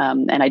do.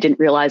 And I didn't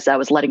realize I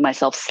was letting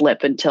myself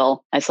slip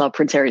until I saw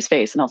Prince Harry's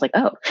face, and I was like,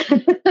 oh.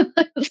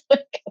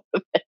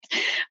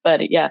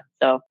 But yeah,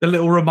 so. The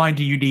little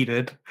reminder you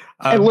needed.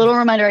 A little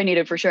reminder I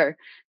needed for sure.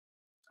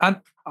 And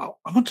I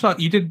want to know,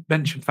 you did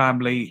mention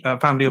family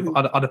of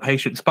other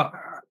patients, but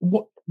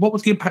what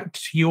was the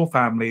impact to your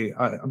family?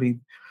 I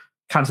mean,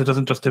 cancer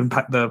doesn't just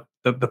impact the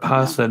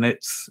person;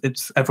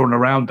 it's everyone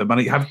around them.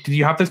 And did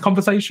you have those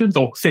conversations,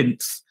 or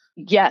since?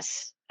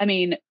 Yes, I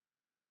mean,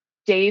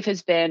 Dave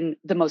has been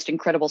the most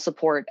incredible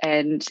support,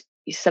 and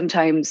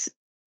sometimes,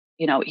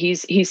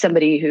 he's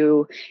somebody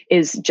who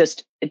is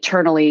just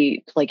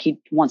eternally like, he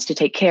wants to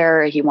take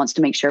care, he wants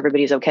to make sure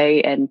everybody's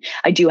okay. And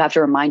I do have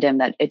to remind him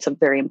that it's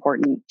very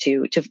important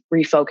to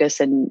refocus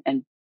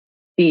and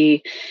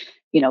be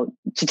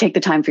to take the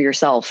time for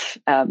yourself,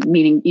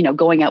 meaning,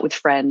 going out with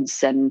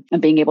friends and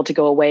being able to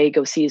go away,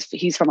 go see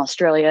he's from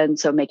Australia. And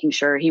so making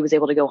sure he was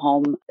able to go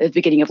home at the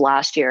beginning of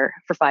last year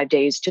for 5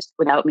 days just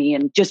without me,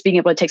 and just being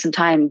able to take some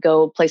time,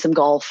 go play some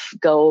golf,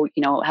 go,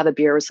 have a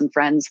beer with some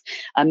friends,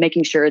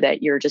 making sure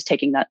that you're just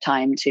taking that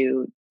time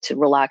to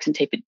relax and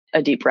take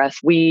a deep breath.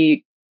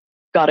 We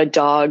got a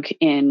dog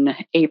in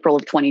April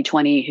of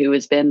 2020 who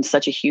has been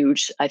such a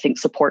huge, I think,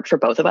 support for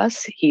both of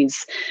us.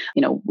 He's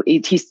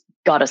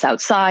got us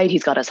outside,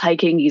 he's got us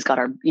hiking, he's got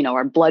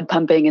our blood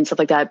pumping and stuff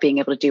like that, being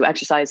able to do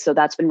exercise. So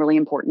that's been really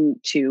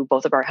important to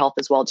both of our health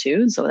as well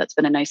too. So that's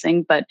been a nice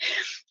thing. But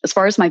as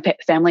far as my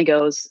family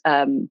goes,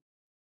 my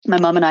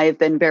mom and I have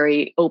been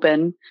very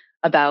open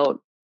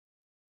about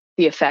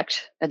the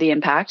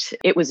impact.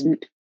 It was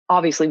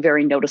obviously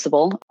very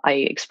noticeable. I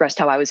expressed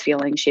how I was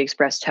feeling. She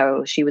expressed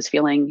how she was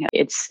feeling.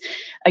 It's,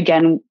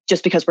 again,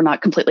 just because we're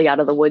not completely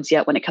out of the woods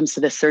yet when it comes to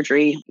this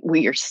surgery,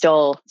 we are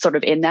still sort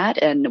of in that.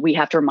 And we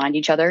have to remind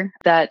each other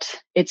that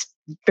it's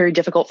very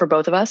difficult for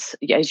both of us.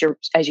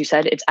 As you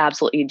said, it's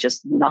absolutely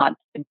just not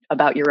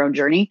about your own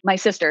journey. My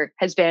sister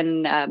has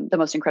been the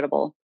most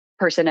incredible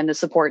person in the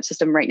support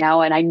system right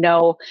now. And I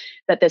know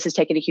that this has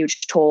taken a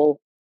huge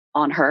toll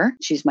on her.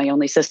 She's my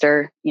only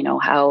sister.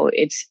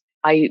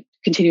 I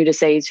continue to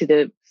say to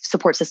the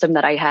support system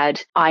that I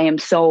had,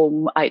 it's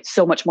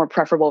so much more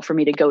preferable for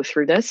me to go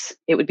through this.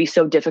 It would be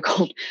so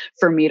difficult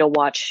for me to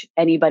watch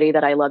anybody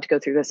that I love to go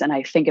through this. And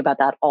I think about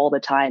that all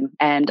the time.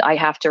 And I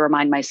have to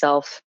remind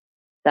myself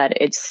that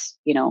it's,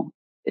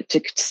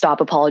 to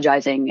stop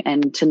apologizing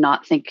and to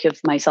not think of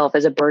myself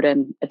as a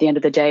burden. At the end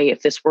of the day,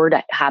 if this were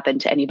to happen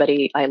to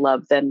anybody I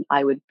love, then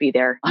I would be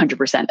there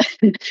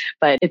 100%.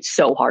 But it's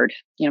so hard.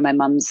 My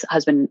mom's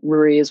husband,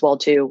 Ruri, as well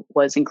too,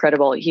 was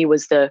incredible. He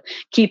was the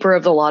keeper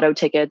of the lotto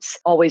tickets,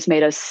 always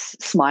made us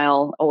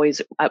smile, always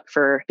up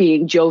for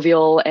being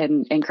jovial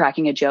and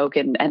cracking a joke.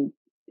 And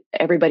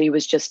everybody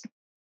was just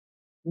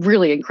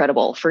really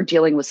incredible for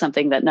dealing with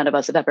something that none of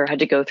us have ever had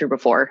to go through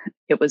before.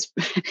 It was,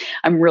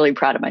 I'm really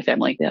proud of my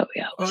family. Yeah.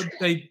 Well,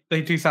 they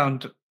do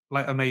sound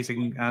like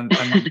amazing, and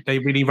they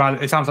really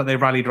it sounds like they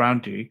rallied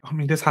around you. I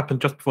mean, this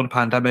happened just before the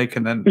pandemic,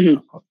 and then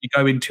you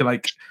go into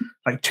like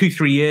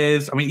 2-3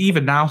 years. I mean,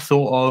 even now,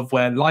 sort of,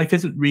 where life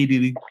isn't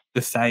really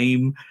the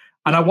same.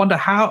 And I wonder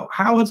how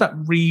has that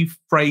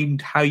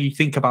reframed how you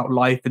think about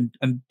life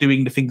and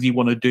doing the things you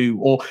want to do?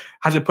 Or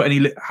have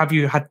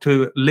you had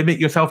to limit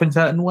yourself in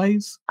certain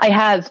ways?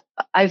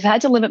 I've had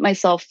to limit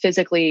myself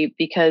physically,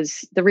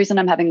 because the reason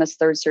I'm having this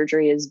third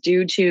surgery is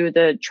due to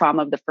the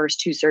trauma of the first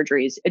 2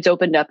 surgeries. It's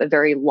opened up a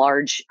very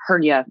large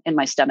hernia in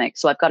my stomach.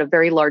 So I've got a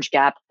very large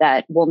gap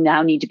that will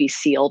now need to be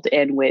sealed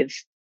in with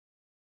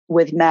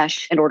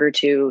mesh in order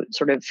to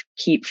sort of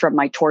keep from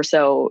my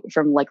torso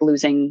from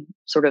losing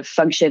sort of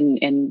function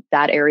in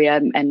that area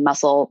and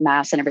muscle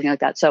mass and everything like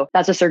that. So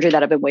that's a surgery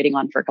that I've been waiting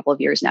on for a couple of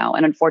years now.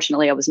 And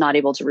unfortunately, I was not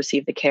able to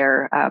receive the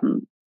care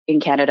in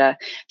Canada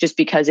just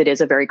because it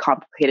is a very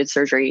complicated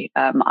surgery.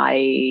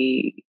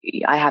 I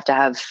have to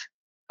have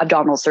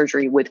abdominal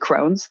surgery with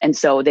Crohn's. And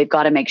so they've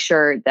got to make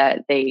sure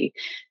that they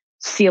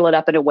seal it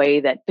up in a way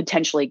that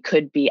potentially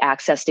could be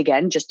accessed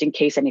again, just in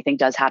case anything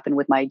does happen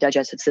with my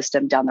digestive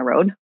system down the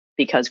road,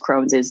 because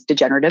Crohn's is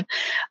degenerative.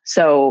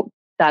 So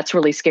that's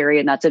really scary.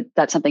 And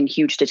that's something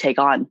huge to take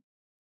on.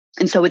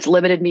 And so it's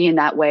limited me in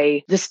that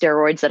way. The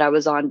steroids that I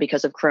was on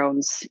because of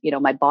Crohn's,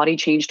 my body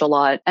changed a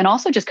lot. And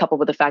also just coupled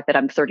with the fact that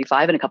I'm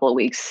 35 in a couple of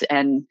weeks,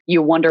 and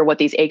you wonder what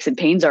these aches and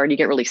pains are, and you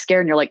get really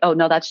scared and you're like, oh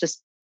no, that's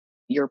just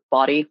your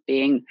body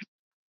being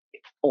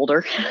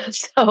older.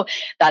 So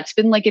that's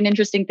been an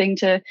interesting thing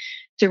to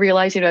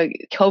realize.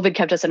 COVID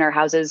kept us in our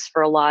houses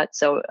for a lot,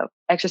 so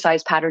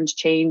exercise patterns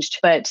changed.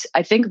 But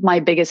I think my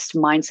biggest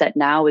mindset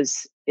now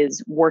is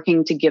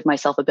working to give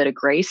myself a bit of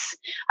grace.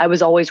 I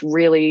was always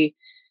really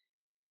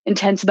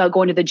intense about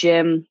going to the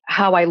gym,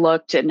 how I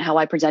looked and how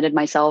I presented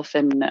myself.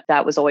 And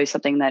that was always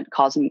something that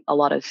caused me a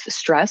lot of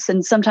stress.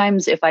 And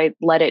sometimes if I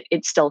let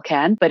it still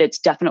can, but it's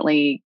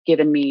definitely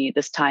given me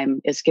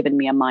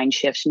a mind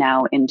shift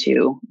now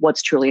into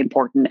what's truly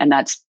important. And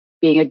that's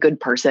being a good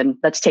person,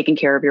 that's taking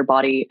care of your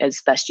body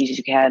as best as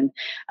you can,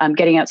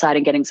 getting outside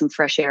and getting some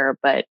fresh air,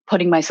 but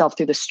putting myself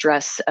through the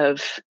stress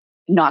of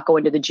not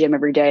going to the gym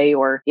every day,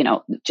 or,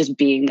 just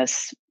being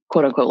this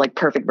quote unquote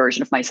perfect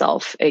version of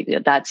myself.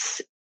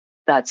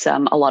 That's a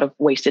lot of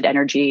wasted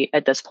energy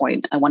at this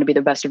point. I want to be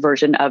the best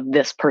version of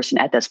this person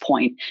at this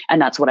point.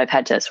 And that's what I've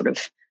had to sort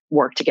of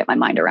work to get my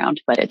mind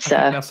around. But it's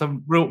there's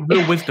some real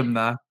wisdom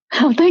there.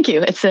 Oh, thank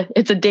you. It's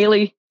a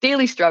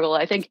daily struggle,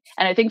 I think.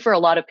 And I think for a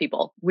lot of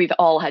people, we've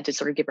all had to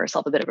sort of give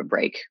ourselves a bit of a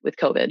break with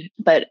COVID.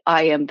 But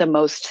I am the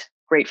most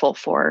grateful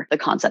for the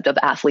concept of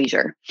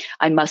athleisure.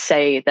 I must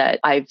say that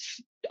I've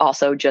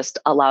also just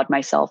allowed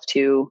myself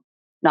to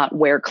not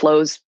wear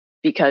clothes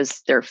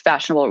because they're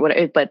fashionable or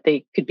whatever, but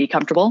they could be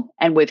comfortable.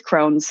 And with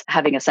Crohn's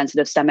having a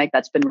sensitive stomach,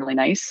 that's been really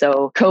nice.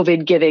 So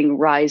COVID giving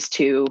rise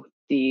to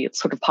the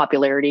sort of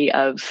popularity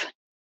of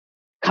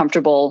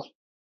comfortable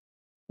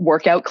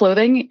workout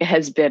clothing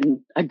has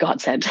been a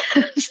godsend.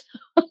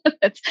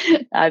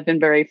 I've been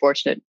very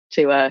fortunate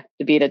to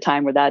be at a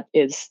time where that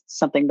is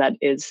something that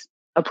is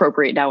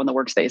appropriate now in the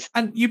workspace.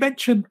 And you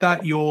mentioned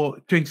that you're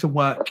doing some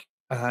work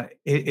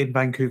in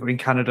Vancouver, in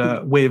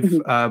Canada,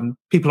 with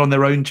people on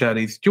their own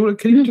journeys. Can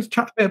you just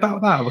chat a bit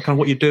about that, kind of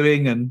what you're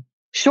doing? And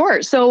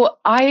Sure. So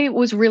I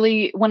was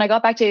really, when I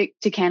got back to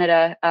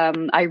Canada,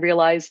 I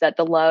realized that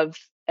the love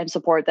and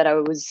support that I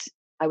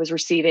was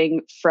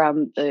receiving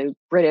from the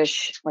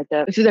British,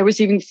 that I was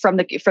receiving from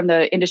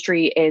the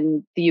industry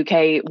in the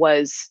UK,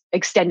 was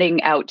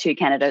extending out to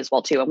Canada as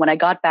well too. And when I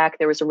got back,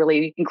 there was a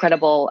really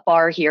incredible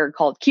bar here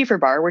called Kiefer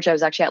Bar, which I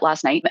was actually at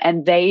last night,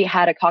 and they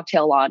had a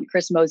cocktail on.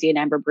 Chris Mosey and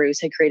Amber Bruce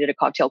had created a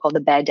cocktail called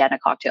the Bandana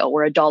Cocktail,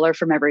 where $1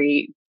 from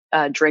every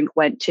drink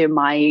went to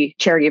my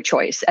charity of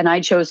choice. And I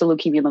chose the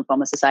Leukemia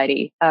Lymphoma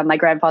Society. My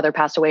grandfather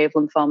passed away of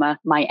lymphoma.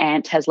 My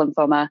aunt has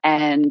lymphoma,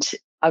 and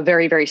a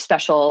very, very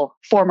special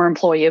former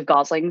employee of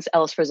Gosling's,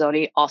 Ellis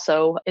Frazzoni,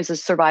 also is a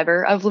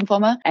survivor of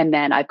lymphoma. And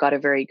then I've got a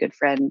very good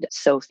friend,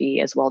 Sophie,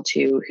 as well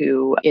too,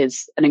 who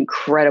is an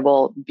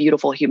incredible,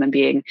 beautiful human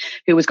being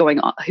who was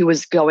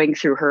going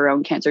through her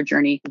own cancer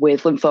journey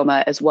with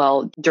lymphoma as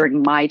well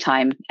during my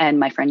time, and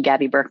my friend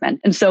Gabby Berkman.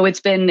 And so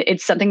it's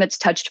something that's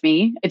touched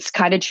me. It's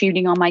kind of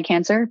cheating on my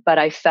cancer, but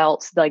I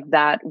felt like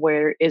that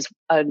is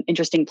an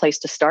interesting place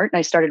to start. And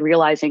I started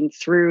realizing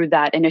through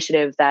that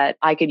initiative that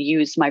I could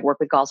use my work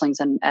with Gosling's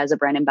and as a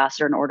brand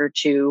ambassador in order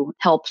to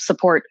help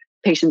support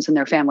patients and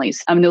their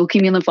families. The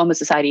Leukemia Lymphoma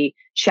Society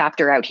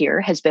chapter out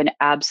here has been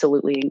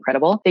absolutely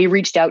incredible. They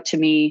reached out to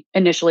me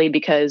initially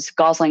because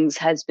Gosling's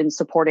has been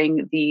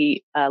supporting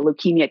the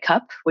Leukemia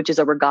Cup, which is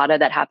a regatta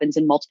that happens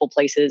in multiple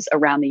places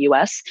around the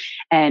US.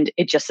 And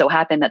it just so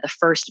happened that the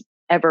first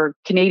ever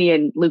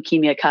Canadian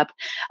Leukemia Cup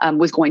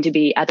was going to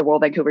be at the Royal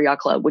Vancouver Yacht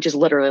Club, which is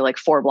literally like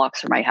 4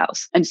 blocks from my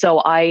house. And so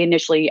I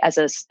initially, as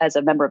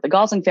a member of the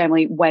Gosling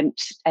family, went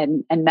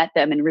and met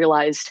them and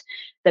realized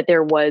that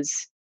there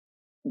was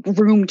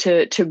room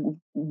to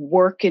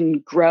work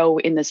and grow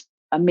in this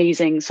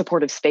amazing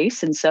supportive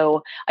space. And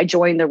so I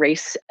joined the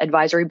Race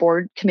Advisory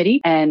Board Committee,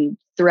 and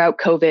throughout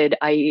COVID,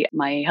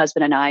 my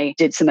husband and I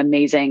did some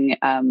amazing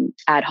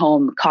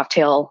at-home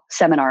cocktail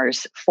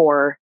seminars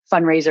for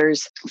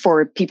fundraisers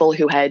for people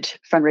who had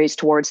fundraised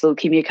towards the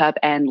Leukemia Cup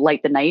and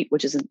Light the Night,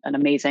 which is an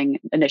amazing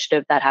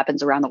initiative that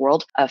happens around the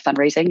world of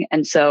fundraising.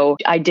 And so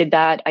I did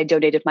that. I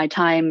donated my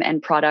time and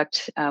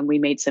product. We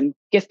made some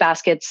gift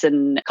baskets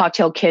and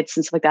cocktail kits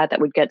and stuff like that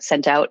would get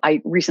sent out.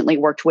 I recently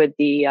worked with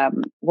the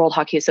World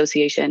Hockey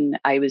Association.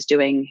 I was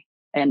doing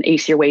an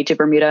Ace Your Way to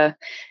Bermuda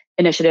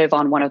initiative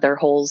on one of their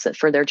holes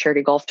for their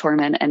charity golf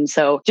tournament. And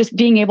so just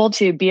being able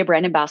to be a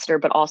brand ambassador,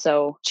 but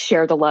also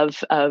share the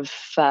love of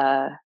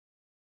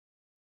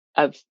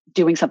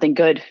doing something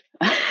good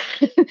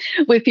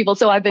with people.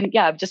 So I've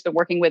just been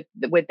working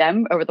with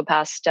them over the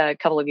past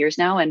couple of years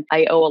now. And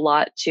I owe a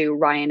lot to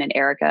Ryan and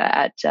Erica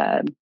at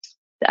the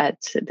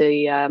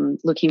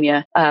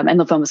Leukemia and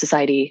Lymphoma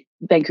Society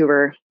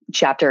Vancouver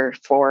chapter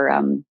for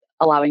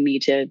allowing me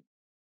to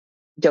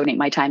donate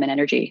my time and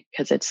energy,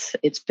 because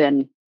it's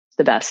been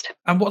the best.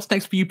 And what's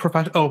next for you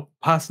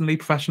personally,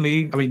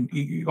 professionally? I mean,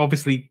 you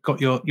obviously got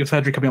your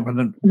surgery coming up,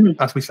 and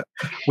as we said,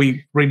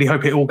 we really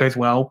hope it all goes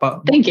well.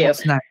 But Thank you.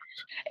 What's next?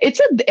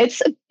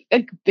 It's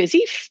a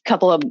busy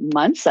couple of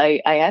months,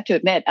 I have to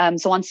admit.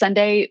 So on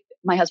Sunday,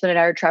 my husband and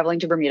I are traveling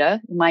to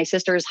Bermuda. My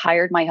sisters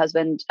hired my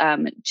husband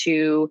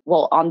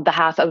on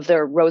behalf of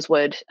the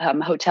Rosewood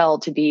Hotel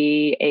to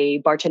be a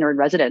bartender in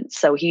residence.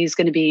 So he's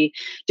going to be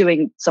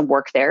doing some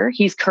work there.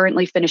 He's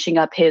currently finishing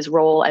up his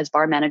role as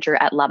bar manager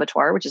at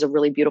L'Abattoir, which is a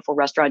really beautiful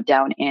restaurant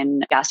down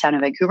in Gastown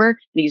in Vancouver. And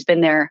he's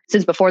been there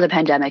since before the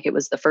pandemic. It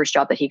was the first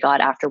job that he got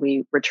after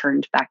we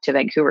returned back to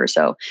Vancouver.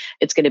 So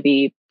it's going to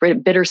be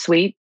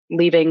bittersweet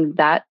leaving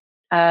that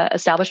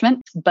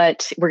establishment,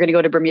 but we're going to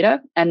go to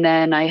Bermuda, and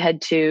then I head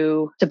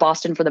to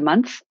Boston for the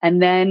month,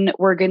 and then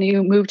we're going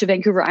to move to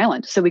Vancouver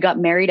Island. So we got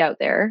married out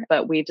there,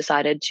 but we've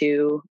decided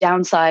to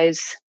downsize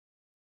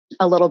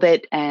a little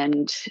bit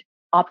and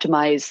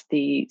optimize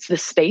the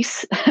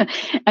space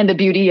and the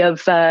beauty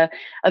of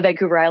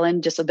Vancouver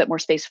Island, just a bit more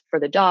space for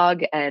the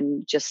dog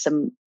and just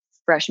some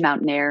fresh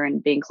mountain air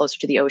and being closer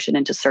to the ocean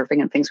and to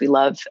surfing and things we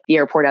love. The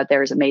airport out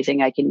there is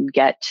amazing. I can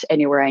get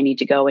anywhere I need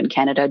to go in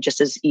Canada just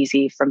as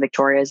easy from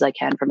Victoria as I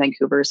can from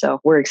Vancouver.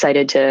 So we're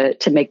excited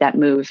to make that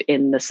move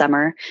in the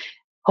summer.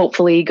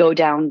 Hopefully go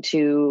down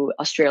to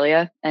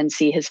Australia and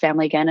see his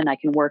family again, and I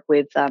can work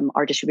with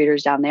our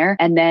distributors down there.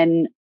 And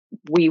then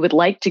we would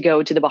like to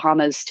go to the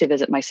Bahamas to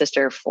visit my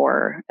sister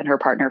and her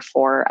partner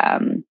for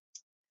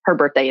her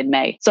birthday in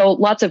May. So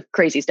lots of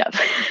crazy stuff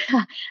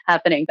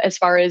happening. As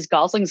far as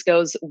Gosling's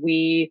goes,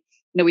 we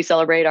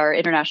celebrate our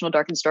International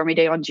Dark and Stormy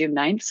Day on June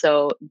 9th.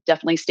 So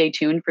definitely stay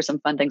tuned for some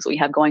fun things that we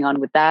have going on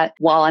with that.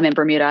 While I'm in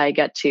Bermuda, I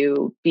get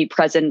to be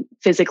present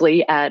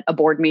physically at our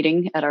board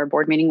meeting,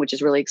 which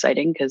is really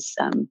exciting because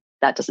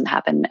that doesn't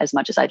happen as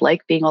much as I'd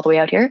like being all the way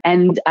out here.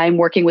 And I'm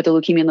working with the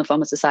Leukemia and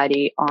Lymphoma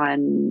Society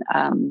on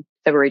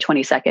February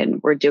 22nd.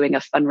 We're doing a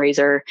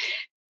fundraiser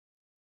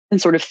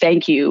sort of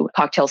thank you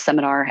cocktail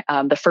seminar,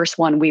 the first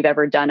one we've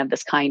ever done of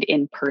this kind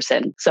in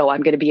person. So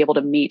I'm going to be able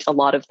to meet a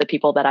lot of the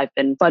people that I've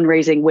been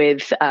fundraising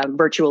with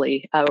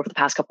virtually over the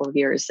past couple of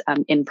years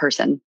in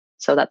person.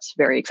 So that's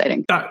very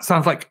exciting. That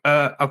sounds like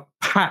a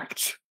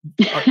packed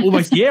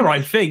almost year,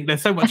 I think.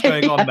 There's so much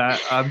going on there.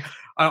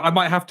 I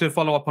might have to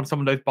follow up on some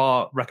of those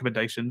bar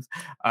recommendations.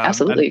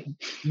 Absolutely.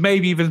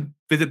 Maybe even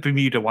visit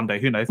Bermuda one day,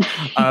 who knows?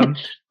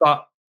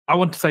 But I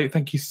want to say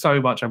thank you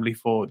so much, Emily,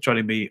 for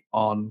joining me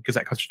on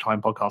Gazette Question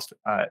Time podcast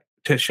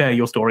to share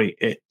your story.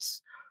 It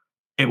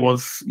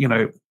was,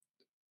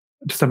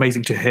 just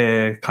amazing to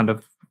hear kind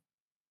of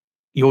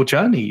your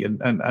journey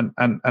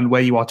and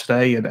where you are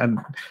today and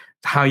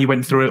how you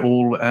went through it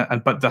all,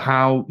 but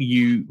how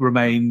you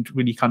remained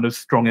really kind of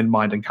strong in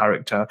mind and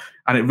character,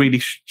 and it really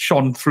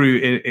shone through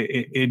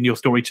in your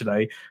story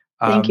today.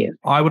 Thank you.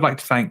 I would like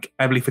to thank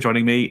Emily for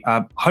joining me.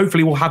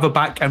 Hopefully we'll have her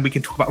back and we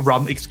can talk about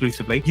rum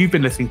exclusively. You've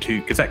been listening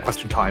to Gazette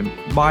Question Time.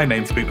 My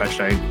name's Bhupesh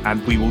Jain,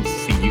 and we will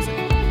see you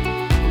soon.